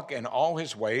walk in all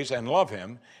his ways, and love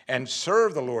him, and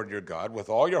serve the Lord your God with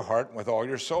all your heart and with all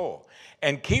your soul,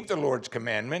 and keep the Lord's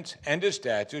commandments and his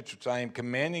statutes, which I am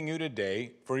commanding you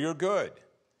today for your good.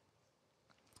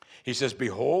 He says,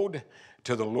 behold,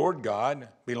 To the Lord God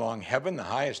belong heaven, the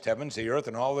highest heavens, the earth,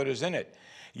 and all that is in it.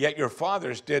 Yet your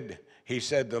fathers did, he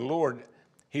said,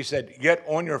 yet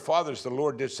on your fathers the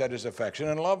Lord did set his affection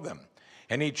and love them.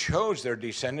 And he chose their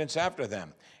descendants after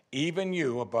them, even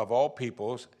you above all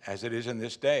peoples, as it is in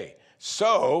this day.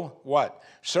 So, what?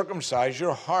 Circumcise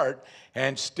your heart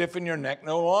and stiffen your neck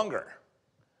no longer.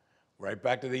 Right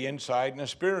back to the inside and the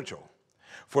spiritual.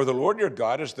 For the Lord your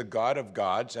God is the God of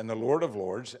gods and the Lord of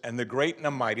lords, and the great and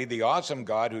the mighty, the awesome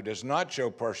God who does not show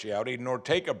partiality nor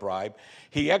take a bribe.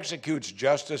 He executes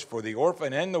justice for the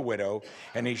orphan and the widow,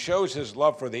 and he shows his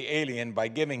love for the alien by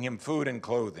giving him food and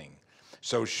clothing.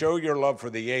 So show your love for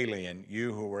the alien,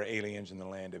 you who were aliens in the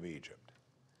land of Egypt.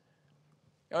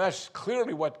 Now that's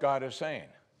clearly what God is saying.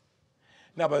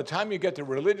 Now by the time you get to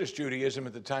religious Judaism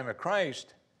at the time of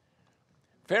Christ,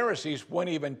 Pharisees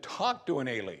wouldn't even talk to an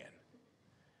alien.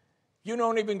 You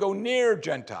don't even go near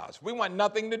Gentiles. We want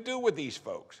nothing to do with these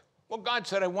folks. Well, God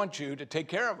said, I want you to take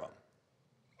care of them.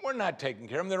 We're not taking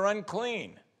care of them. They're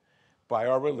unclean by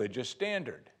our religious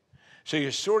standard. So you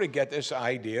sort of get this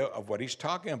idea of what he's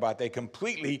talking about. They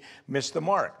completely miss the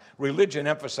mark. Religion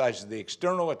emphasizes the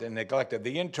external at the neglect of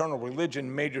the internal.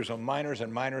 Religion majors on minors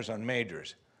and minors on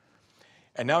majors.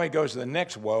 And now he goes to the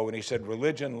next woe, and he said,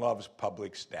 religion loves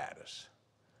public status.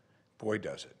 Boy,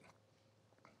 does it.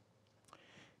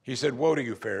 He said, woe to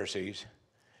you, Pharisees.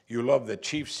 You love the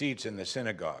chief seats in the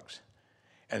synagogues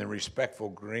and the respectful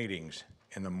greetings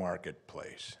in the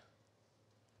marketplace.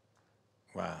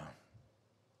 Wow.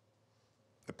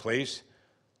 The place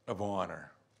of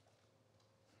honor.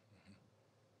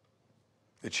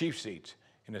 The chief seats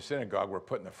in the synagogue were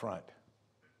put in the front.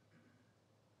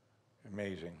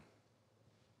 Amazing.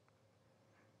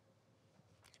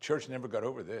 Church never got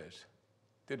over this.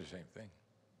 Did the same thing.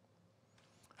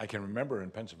 I can remember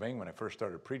in Pennsylvania when I first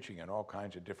started preaching in all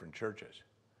kinds of different churches.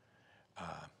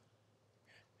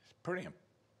 It's pretty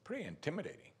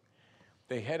intimidating.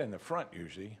 They had in the front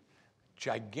usually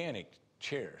gigantic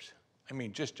chairs. I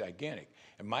mean, just gigantic.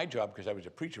 And my job, because I was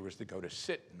a preacher, was to go to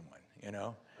sit in one, you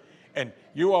know. And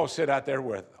you all sit out there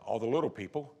with all the little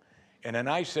people, and then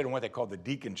I sit in what they called the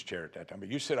deacon's chair at that time.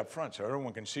 But you sit up front so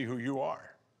everyone can see who you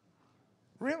are.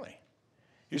 Really.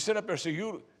 You sit up there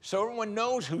so everyone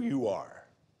knows who you are.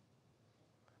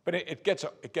 But it gets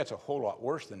a whole lot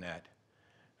worse than that.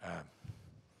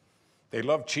 They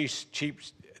love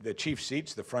the chief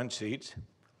seats, the front seats.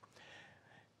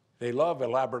 They love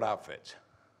elaborate outfits.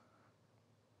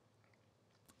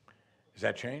 Has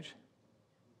that changed?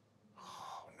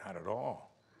 Oh, not at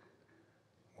all.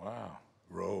 Wow,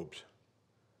 robes.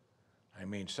 I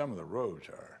mean, some of the robes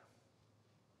are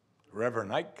Reverend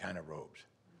Knight kind of robes.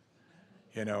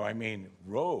 You know, I mean,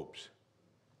 robes.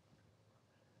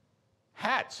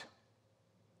 Hats.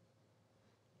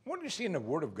 What do you see in the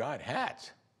Word of God? Hats.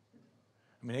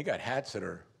 I mean, they got hats that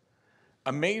are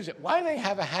amazing. Why do they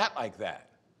have a hat like that?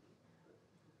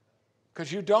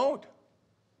 Because you don't.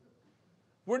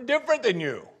 We're different than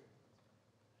you.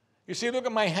 You see, look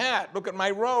at my hat. Look at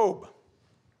my robe.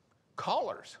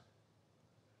 Collars.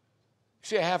 You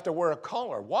see, I have to wear a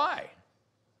collar. Why?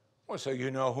 Well, so you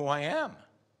know who I am.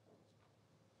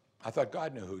 I thought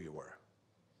God knew who you were.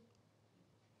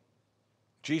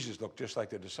 Jesus looked just like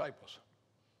the disciples.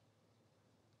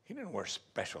 He didn't wear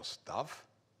special stuff.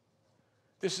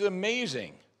 This is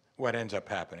amazing what ends up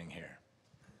happening here.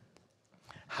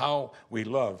 How we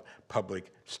love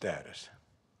public status.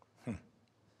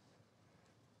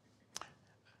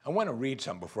 I want to read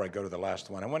something before I go to the last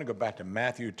one. I want to go back to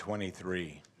Matthew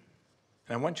 23.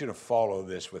 And I want you to follow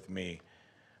this with me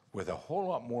with a whole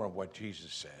lot more of what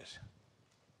Jesus says.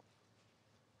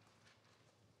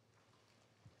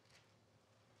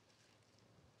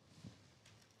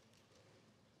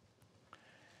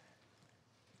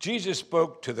 Jesus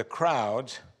spoke to the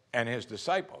crowds and his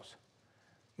disciples.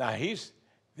 Now,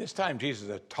 this time Jesus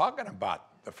is talking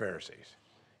about the Pharisees.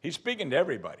 He's speaking to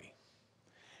everybody.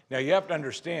 Now, you have to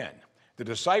understand, the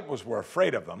disciples were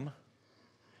afraid of them,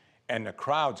 and the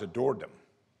crowds adored them.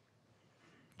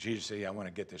 Jesus said, I want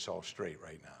to get this all straight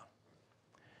right now.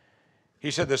 He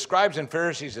said, the scribes and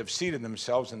Pharisees have seated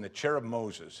themselves in the chair of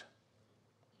Moses.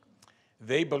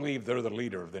 They believe they're the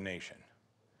leader of the nation.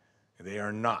 They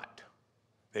are not.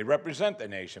 They represent the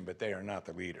nation, but they are not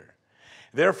the leader.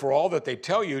 Therefore, all that they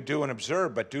tell you, do and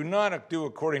observe, but do not do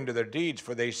according to their deeds,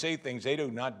 for they say things, they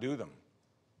do not do them.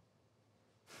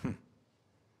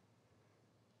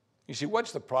 You see,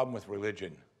 what's the problem with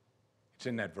religion? It's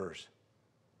in that verse.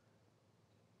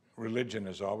 Religion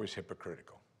is always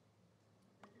hypocritical.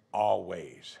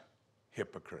 Always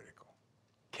hypocritical.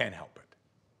 Can't help it.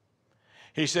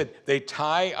 He said, they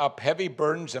tie up heavy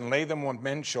burdens and lay them on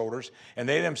men's shoulders, and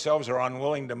they themselves are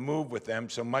unwilling to move with them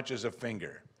so much as a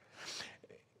finger.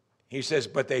 He says,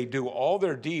 but they do all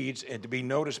their deeds and to be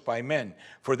noticed by men,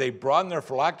 for they broaden their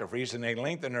phylacteries and they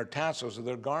lengthen their tassels of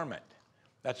their garment.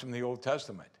 That's from the Old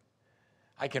Testament.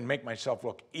 I can make myself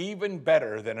look even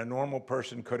better than a normal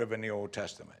person could have in the Old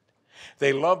Testament.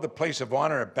 They love the place of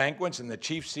honor at banquets and the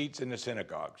chief seats in the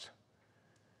synagogues.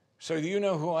 So you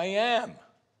know who I am.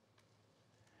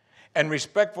 And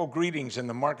respectful greetings in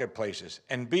the marketplaces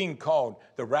and being called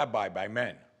the rabbi by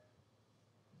men.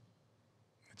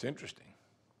 It's interesting.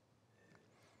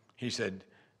 He said,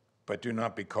 but do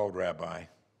not be called rabbi.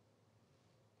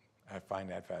 I find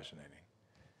that fascinating.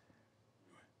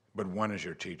 But one is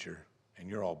your teacher, and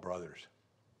you're all brothers.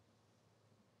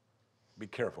 Be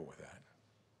careful with that.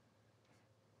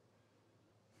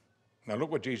 Now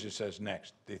look what Jesus says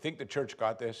next. Do you think the church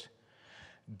got this?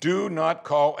 Do not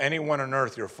call anyone on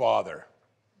earth your father.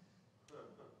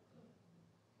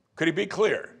 Could he be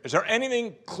clear? Is there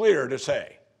anything clearer to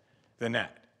say than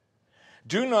that?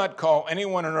 Do not call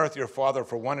anyone on earth your father,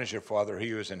 for one is your Father, he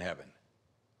who is in heaven.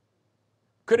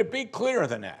 Could it be clearer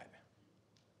than that?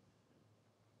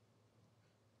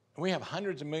 We have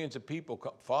hundreds of millions of people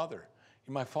call, Father,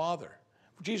 you're my Father.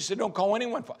 Jesus said, don't call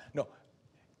anyone Father. No,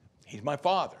 he's my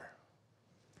Father.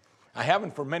 I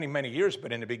haven't for many, many years,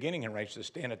 but in the beginning, when I used to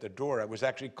stand at the door, I was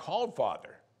actually called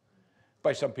Father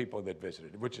by some people that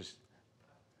visited, which is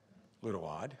a little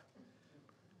odd.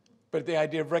 But the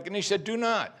idea of recognition, he said, do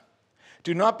not.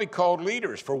 Do not be called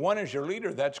leaders, for one is your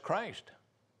leader, that's Christ.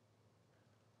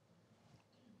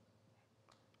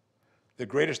 The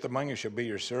greatest among you shall be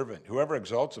your servant. Whoever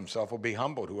exalts himself will be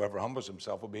humbled. Whoever humbles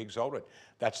himself will be exalted.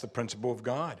 That's the principle of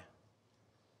God.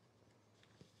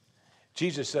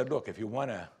 Jesus said, look, if you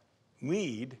want to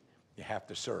lead, you have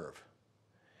to serve.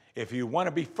 If you want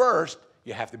to be first,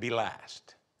 you have to be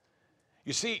last.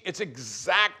 You see, it's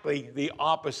exactly the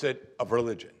opposite of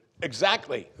religion.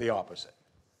 Exactly the opposite.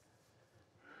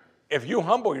 If you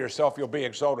humble yourself, you'll be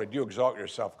exalted. You exalt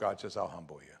yourself, God says, I'll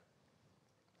humble you.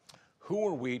 Who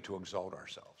are we to exalt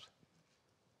ourselves?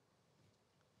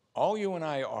 All you and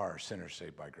I are sinners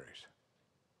saved by grace.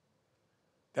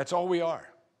 That's all we are.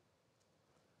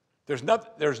 There's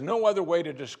no other way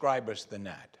to describe us than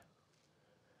that.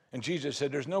 And Jesus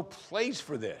said, there's no place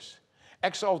for this.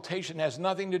 Exaltation has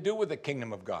nothing to do with the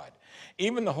kingdom of God.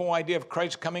 Even the whole idea of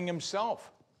Christ coming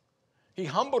himself. He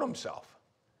humbled himself.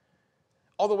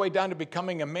 All the way down to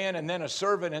becoming a man and then a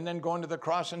servant and then going to the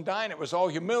cross and dying. It was all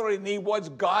humility, and he was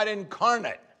God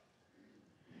incarnate.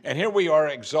 And here we are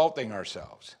exalting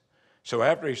ourselves. So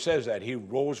after he says that, he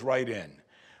rolls right in.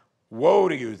 Woe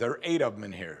to you, there are 8 of them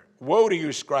in here. Woe to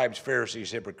you, scribes,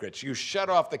 Pharisees, hypocrites. You shut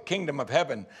off the kingdom of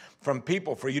heaven from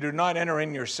people, for you do not enter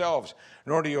in yourselves,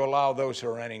 nor do you allow those who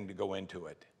are entering to go into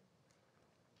it.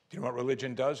 Do you know what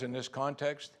religion does in this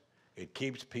context? It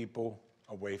keeps people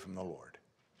away from the Lord.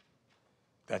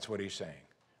 That's what he's saying.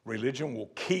 Religion will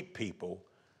keep people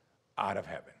out of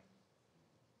heaven.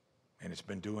 And it's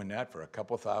been doing that for a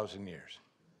couple thousand years.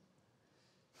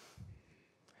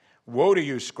 Woe to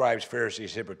you, scribes,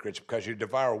 Pharisees, hypocrites, because you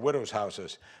devour widows'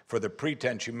 houses. For the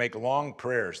pretense you make long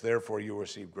prayers, therefore you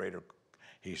receive greater,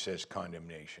 he says,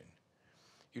 condemnation.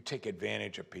 You take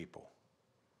advantage of people.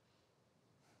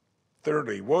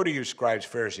 Thirdly, woe to you, scribes,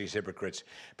 Pharisees, hypocrites,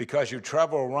 because you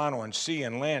travel around on sea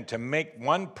and land to make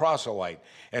one proselyte,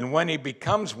 and when he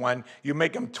becomes one, you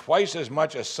make him twice as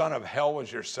much a son of hell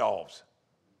as yourselves.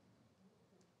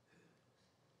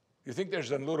 You think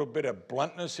there's a little bit of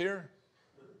bluntness here?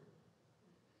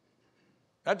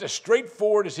 That's as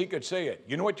straightforward as he could say it.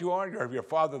 You know what you are? You're of your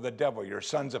father the devil. You're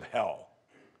sons of hell.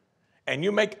 And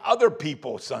you make other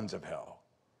people sons of hell.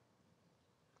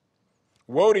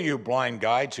 Woe to you, blind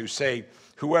guides, who say,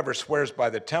 whoever swears by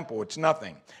the temple, it's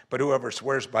nothing. But whoever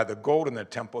swears by the gold in the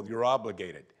temple, you're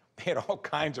obligated. They had all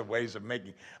kinds of ways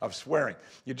of swearing.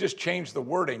 You just change the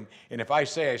wording, and if I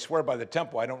say I swear by the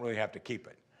temple, I don't really have to keep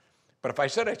it. But if I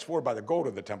said I swore by the gold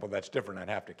of the temple, that's different. I'd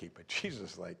have to keep it.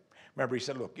 Jesus, remember he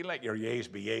said, look, you let your yeas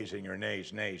be yeas and your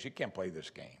nays nays. You can't play this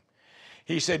game.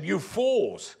 He said, you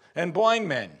fools and blind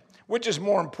men, which is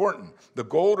more important, the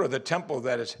gold or the temple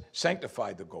that has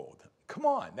sanctified the gold? Come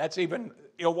on, that's even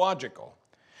illogical.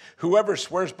 Whoever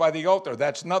swears by the altar,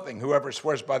 that's nothing. Whoever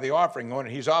swears by the offering,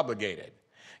 he's obligated.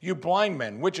 You blind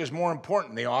men, which is more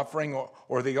important, the offering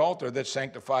or the altar that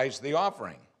sanctifies the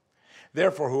offering?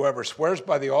 Therefore, whoever swears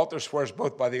by the altar swears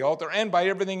both by the altar and by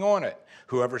everything on it.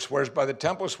 Whoever swears by the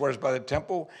temple swears by the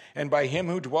temple and by him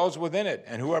who dwells within it.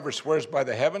 And whoever swears by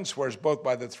the heavens swears both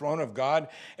by the throne of God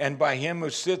and by him who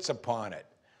sits upon it.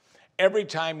 Every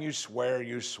time you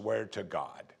swear to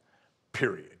God.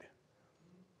 period.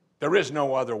 There is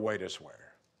no other way to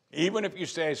swear. Even if you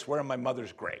say, I swear on my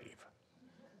mother's grave.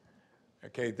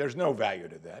 Okay, there's no value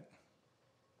to that.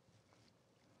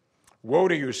 Woe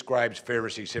to you, scribes,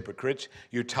 Pharisees, hypocrites!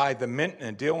 You tithe the mint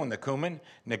and the dill and the cumin,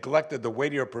 neglected the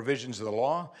weightier provisions of the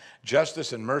law,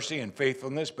 justice and mercy and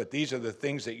faithfulness, but these are the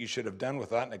things that you should have done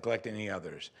without neglecting any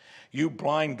others. You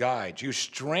blind guides, you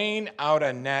strain out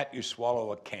a gnat, you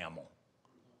swallow a camel.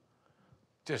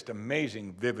 Just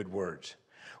amazing, vivid words.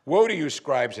 Woe to you,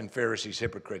 scribes and Pharisees,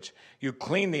 hypocrites! You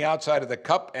clean the outside of the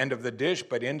cup and of the dish,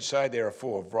 but inside they are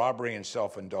full of robbery and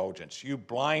self-indulgence. You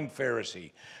blind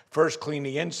Pharisee, first clean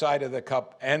the inside of the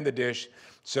cup and the dish,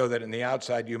 so that in the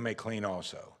outside you may clean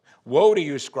also. Woe to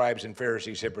you, scribes and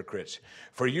Pharisees, hypocrites!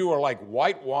 For you are like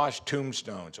whitewashed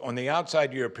tombstones. On the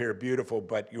outside you appear beautiful,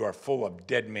 but you are full of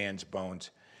dead man's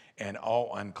bones and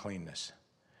all uncleanness.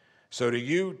 So do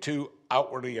you too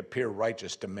outwardly appear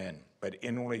righteous to men, but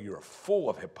inwardly you are full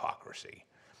of hypocrisy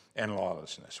and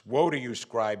lawlessness. Woe to you,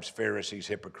 scribes, Pharisees,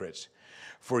 hypocrites!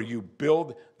 For you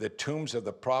build the tombs of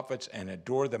the prophets and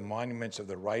adore the monuments of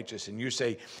the righteous. And you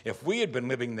say, if we had been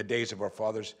living the days of our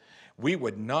fathers, we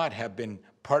would not have been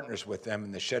partners with them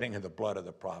in the shedding of the blood of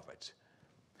the prophets.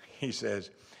 He says,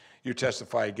 you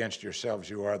testify against yourselves,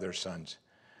 you are their sons.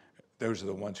 Those are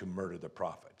the ones who murdered the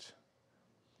prophets.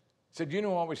 He said, you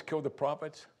know who always killed the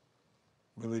prophets?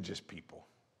 Religious people.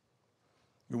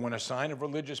 You want a sign of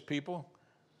religious people?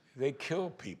 They kill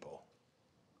people.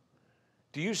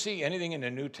 Do you see anything in the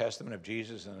New Testament of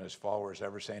Jesus and his followers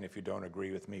ever saying, if you don't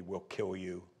agree with me, we'll kill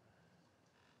you?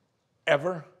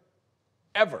 Ever?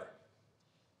 Ever.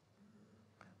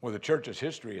 Well, the church's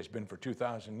history has been for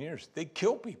 2,000 years. They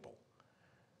kill people.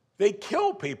 They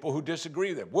kill people who disagree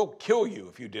with them. We'll kill you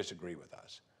if you disagree with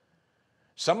us.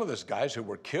 Some of those guys who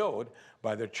were killed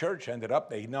by the church ended up,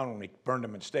 they not only burned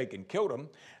them at stake and killed them,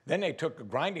 then they took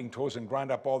grinding tools and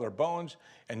ground up all their bones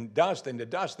and dust into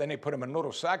dust. Then they put them in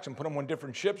little sacks and put them on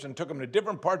different ships and took them to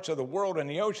different parts of the world and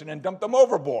the ocean and dumped them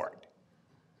overboard.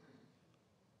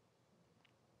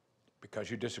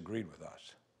 Because you disagreed with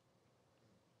us.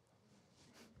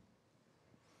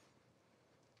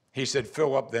 He said,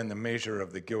 fill up then the measure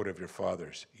of the guilt of your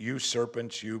fathers. You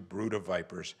serpents, you brood of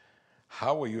vipers,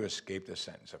 how will you escape the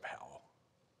sentence of hell?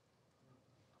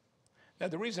 Now,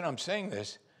 the reason I'm saying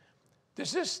this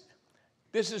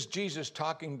is Jesus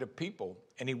talking to people,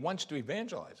 and he wants to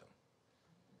evangelize them.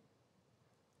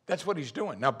 That's what he's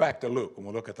doing. Now, back to Luke, and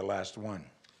we'll look at the last one.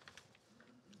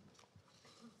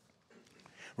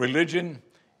 Religion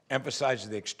emphasizes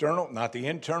the external, not the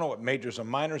internal. It majors and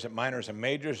minors, it minors and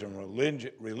majors, and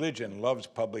religion loves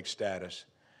public status.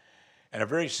 And a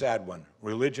very sad one,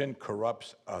 religion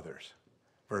corrupts others.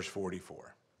 Verse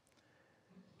 44.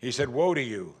 He said, woe to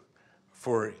you,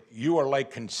 for you are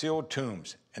like concealed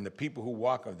tombs, and the people who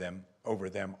walk over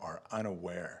them are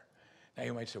unaware. Now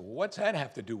you might say, well, what's that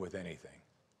have to do with anything?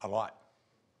 A lot.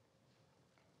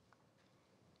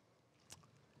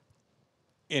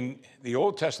 In the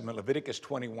Old Testament, Leviticus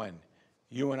 21,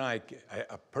 you and I,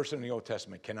 a person in the Old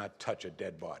Testament cannot touch a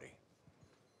dead body.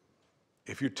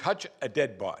 If you touch a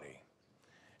dead body,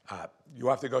 you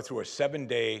have to go through a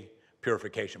 7-day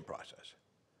purification process.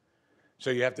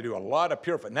 So you have to do a lot of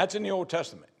purifying. And that's in the Old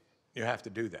Testament. You have to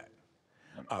do that.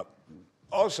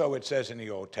 Also, it says in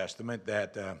the Old Testament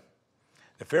that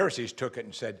the Pharisees took it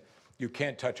and said, you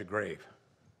can't touch a grave.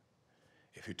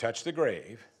 If you touch the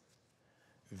grave,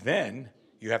 then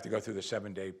you have to go through the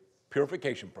 7-day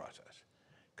purification process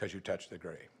because you touched the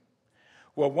grave.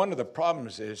 Well, one of the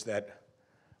problems is that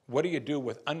what do you do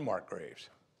with unmarked graves,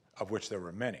 of which there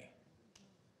were many?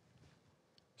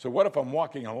 So what if I'm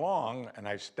walking along and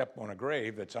I step on a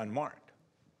grave that's unmarked?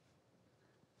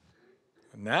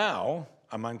 Now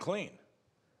I'm unclean.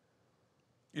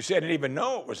 You see, I didn't even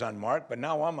know it was unmarked, but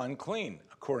now I'm unclean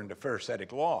according to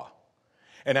Pharisaic law.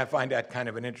 And I find that kind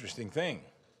of an interesting thing.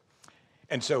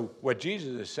 And so what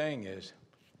Jesus is saying is,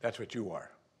 that's what you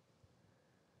are.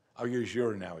 I'll use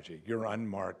your analogy. You're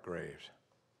unmarked graves.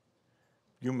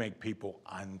 You make people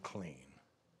unclean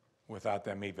without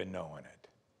them even knowing it.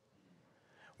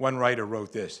 One writer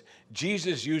wrote this,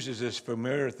 Jesus uses this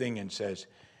familiar thing and says,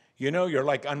 you know, you're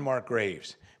like unmarked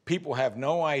graves. People have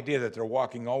no idea that they're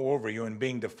walking all over you and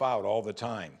being defiled all the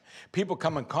time. People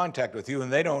come in contact with you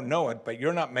and they don't know it, but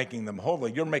you're not making them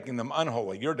holy. You're making them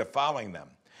unholy. You're defiling them.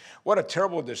 What a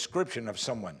terrible description of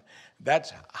someone.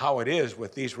 That's how it is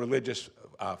with these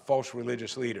false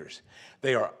religious leaders.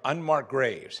 They are unmarked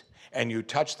graves, and you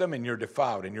touch them and you're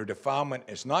defiled. And your defilement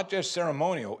is not just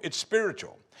ceremonial, it's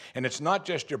spiritual. And it's not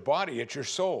just your body, it's your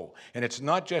soul. And it's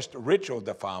not just ritual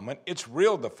defilement, it's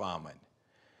real defilement.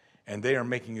 And they are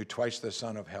making you twice the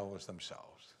son of hell as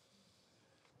themselves.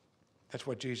 That's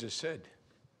what Jesus said.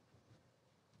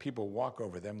 People walk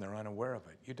over them, they're unaware of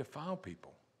it. You defile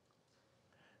people.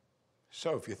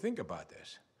 So if you think about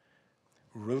this,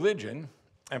 religion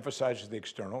emphasizes the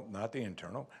external, not the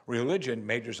internal. Religion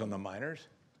majors on the minors,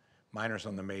 minors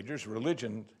on the majors.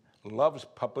 Religion loves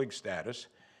public status,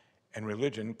 and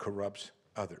religion corrupts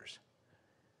others.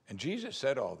 And Jesus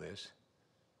said all this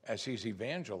as he's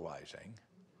evangelizing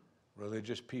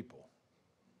religious people.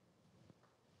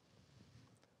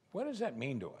 What does that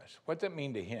mean to us? What does that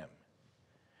mean to him?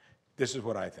 This is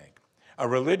what I think. A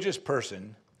religious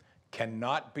person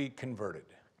cannot be converted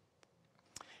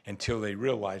until they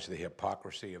realize the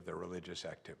hypocrisy of their religious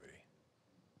activity.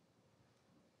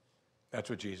 That's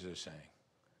what Jesus is saying.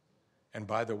 And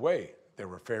by the way, there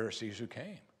were Pharisees who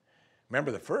came.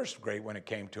 Remember the first great when it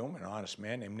came to him, an honest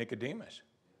man named Nicodemus.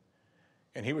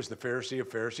 And he was the Pharisee of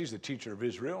Pharisees, the teacher of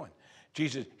Israel. And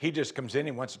Jesus, he just comes in,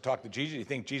 he wants to talk to Jesus. You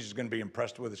think Jesus is going to be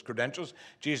impressed with his credentials?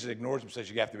 Jesus ignores him and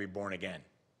says, you have to be born again.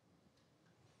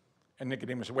 And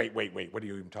Nicodemus said, wait, what are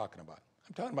you even talking about?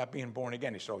 I'm talking about being born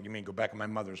again. He said, oh, you mean go back in my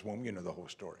mother's womb? You know the whole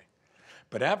story.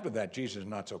 But after that, Jesus is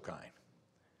not so kind.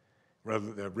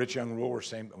 The rich young ruler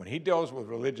saying, when he deals with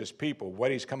religious people,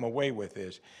 what he's come away with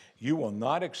is, you will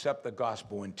not accept the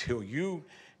gospel until you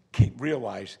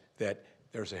realize that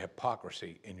there's a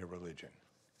hypocrisy in your religion.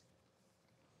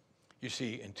 You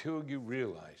see, until you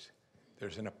realize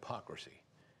there's an hypocrisy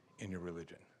in your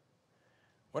religion.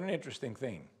 What an interesting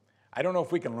thing. I don't know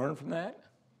if we can learn from that,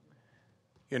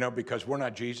 because we're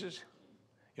not Jesus.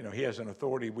 He has an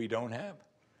authority we don't have.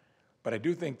 But I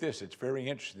do think this, it's very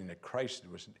interesting that Christ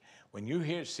was, when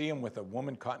you see him with a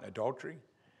woman caught in adultery,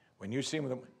 when you see him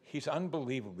with he's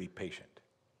unbelievably patient.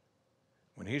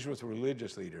 When he's with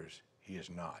religious leaders, he is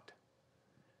not.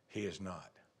 He is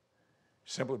not.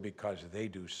 Simply because they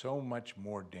do so much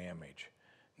more damage,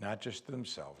 not just to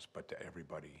themselves, but to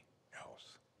everybody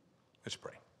else. Let's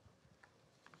pray.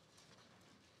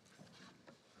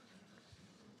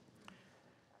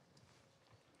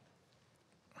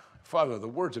 Father, the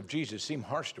words of Jesus seem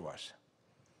harsh to us,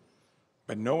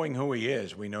 but knowing who he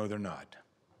is, we know they're not.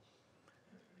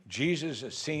 Jesus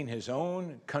has seen his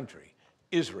own country,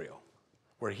 Israel,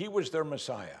 where he was their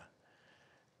Messiah,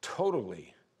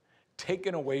 totally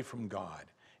taken away from God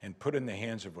and put in the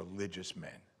hands of religious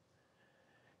men.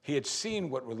 He had seen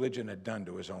what religion had done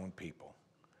to his own people.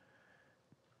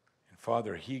 And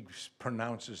Father, he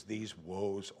pronounces these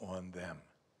woes on them.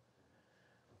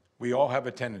 We all have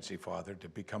a tendency, Father, to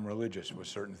become religious with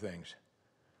certain things.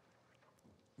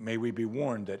 May we be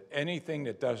warned that anything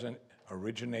that doesn't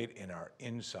originate in our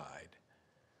inside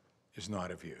is not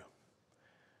of you.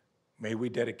 May we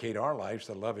dedicate our lives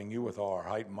to loving you with all our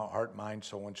heart, mind,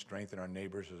 soul, and strength, and our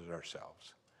neighbors as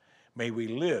ourselves. May we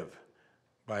live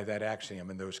by that axiom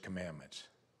and those commandments.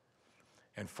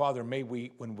 And Father, may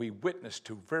we, when we witness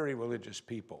to very religious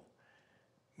people,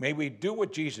 may we do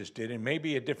what Jesus did, and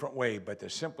maybe a different way, but to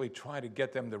simply try to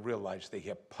get them to realize the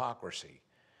hypocrisy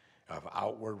of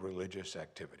outward religious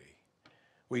activity.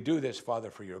 We do this,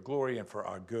 Father, for your glory and for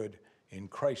our good, in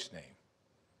Christ's name.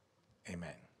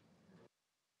 Amen.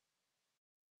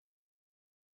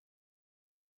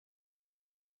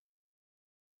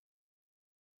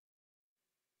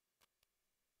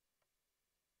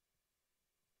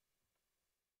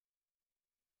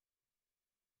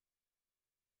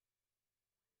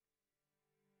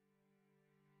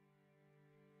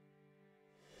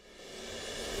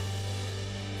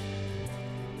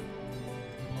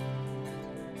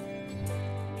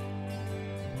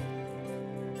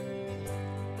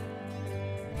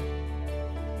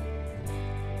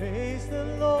 Praise the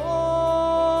Lord,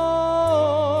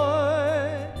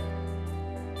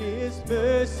 his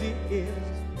mercy is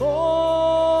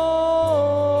more,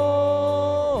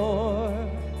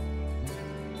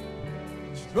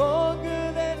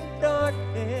 stronger than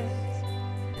darkness,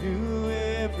 new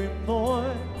every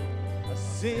morn. Our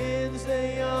sins,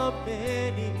 they are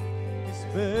many, his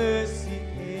mercy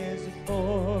is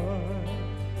more.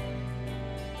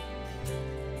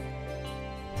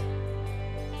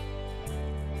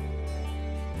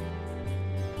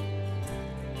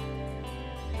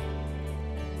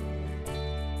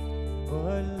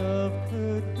 What love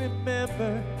could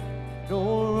remember,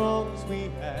 no wrongs we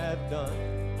have done.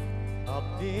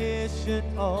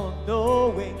 Omniscient,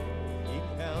 all-knowing, he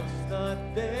counts not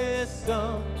their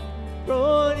sum.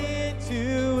 Thrown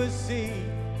into a sea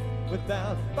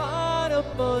without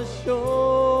bottomless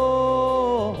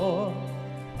shore.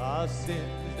 Our sins,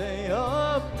 they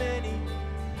are many,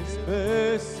 his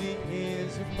mercy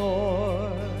is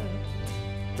more.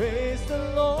 Praise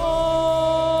the Lord,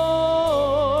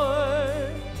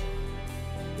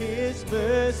 his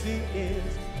mercy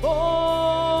is more.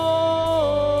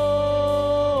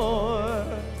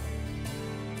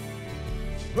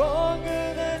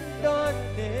 Stronger than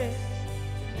darkness,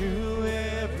 new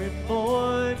every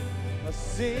morn. Our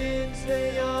sins,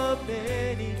 they are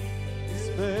many, His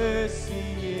mercy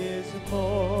is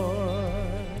more.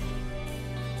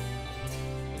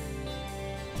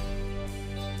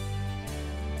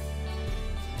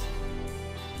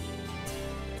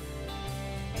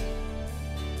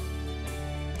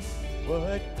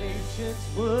 What nations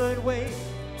would wait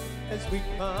as we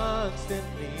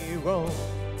constantly roam?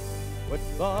 What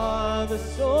Father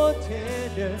so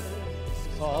tender is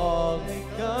calling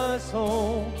us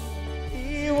home?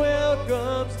 He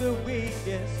welcomes the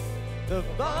weakest, the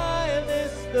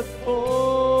vilest, the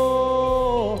poor.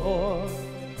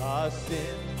 Our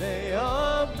sins, they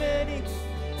are many,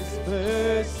 His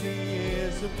mercy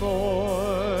is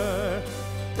more.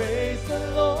 Praise the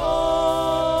Lord,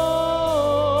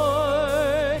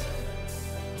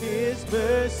 His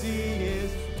mercy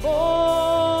is more.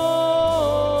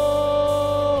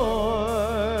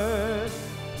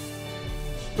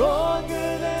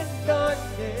 Stronger than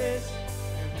darkness,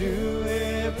 new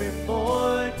every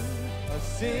morn. Our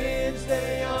sins,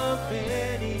 they are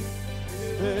many,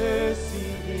 His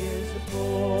mercy is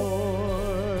more.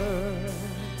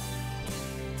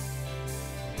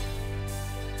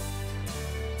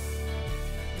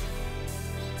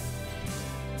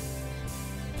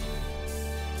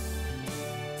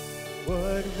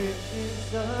 What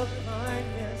riches of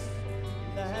kindness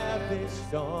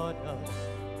lavished on us.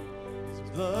 His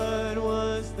blood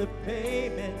was the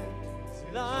payment, His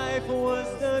life was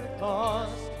the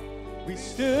cost. We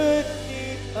stood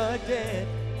beneath a debt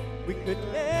we could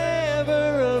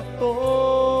never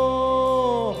afford.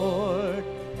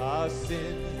 Our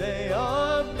sins, they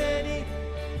are many,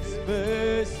 His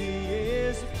mercy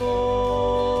is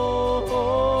more.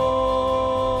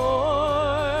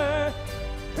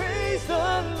 Praise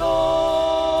the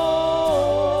Lord,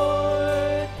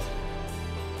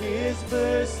 His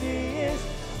mercy is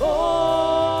more.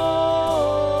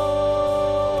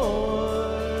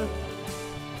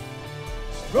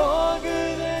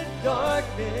 Stronger than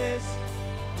darkness,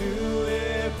 new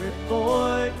every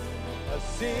morn. Our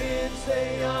sins,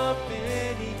 they are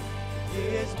many,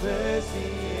 His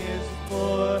mercy is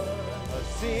more. Our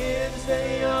sins,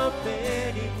 they are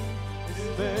many, His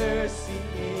mercy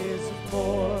is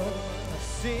more. Our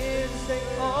sins, they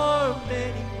are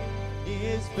many,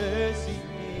 His mercy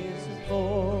is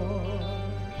more.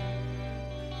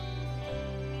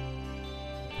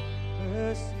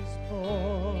 Mercy's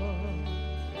more.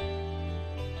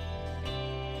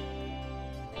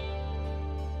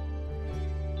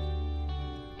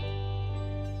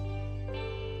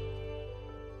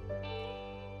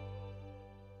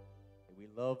 We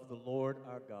love the Lord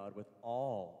our God with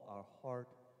all our heart,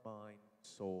 mind,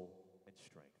 soul, and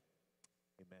strength.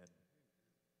 Amen.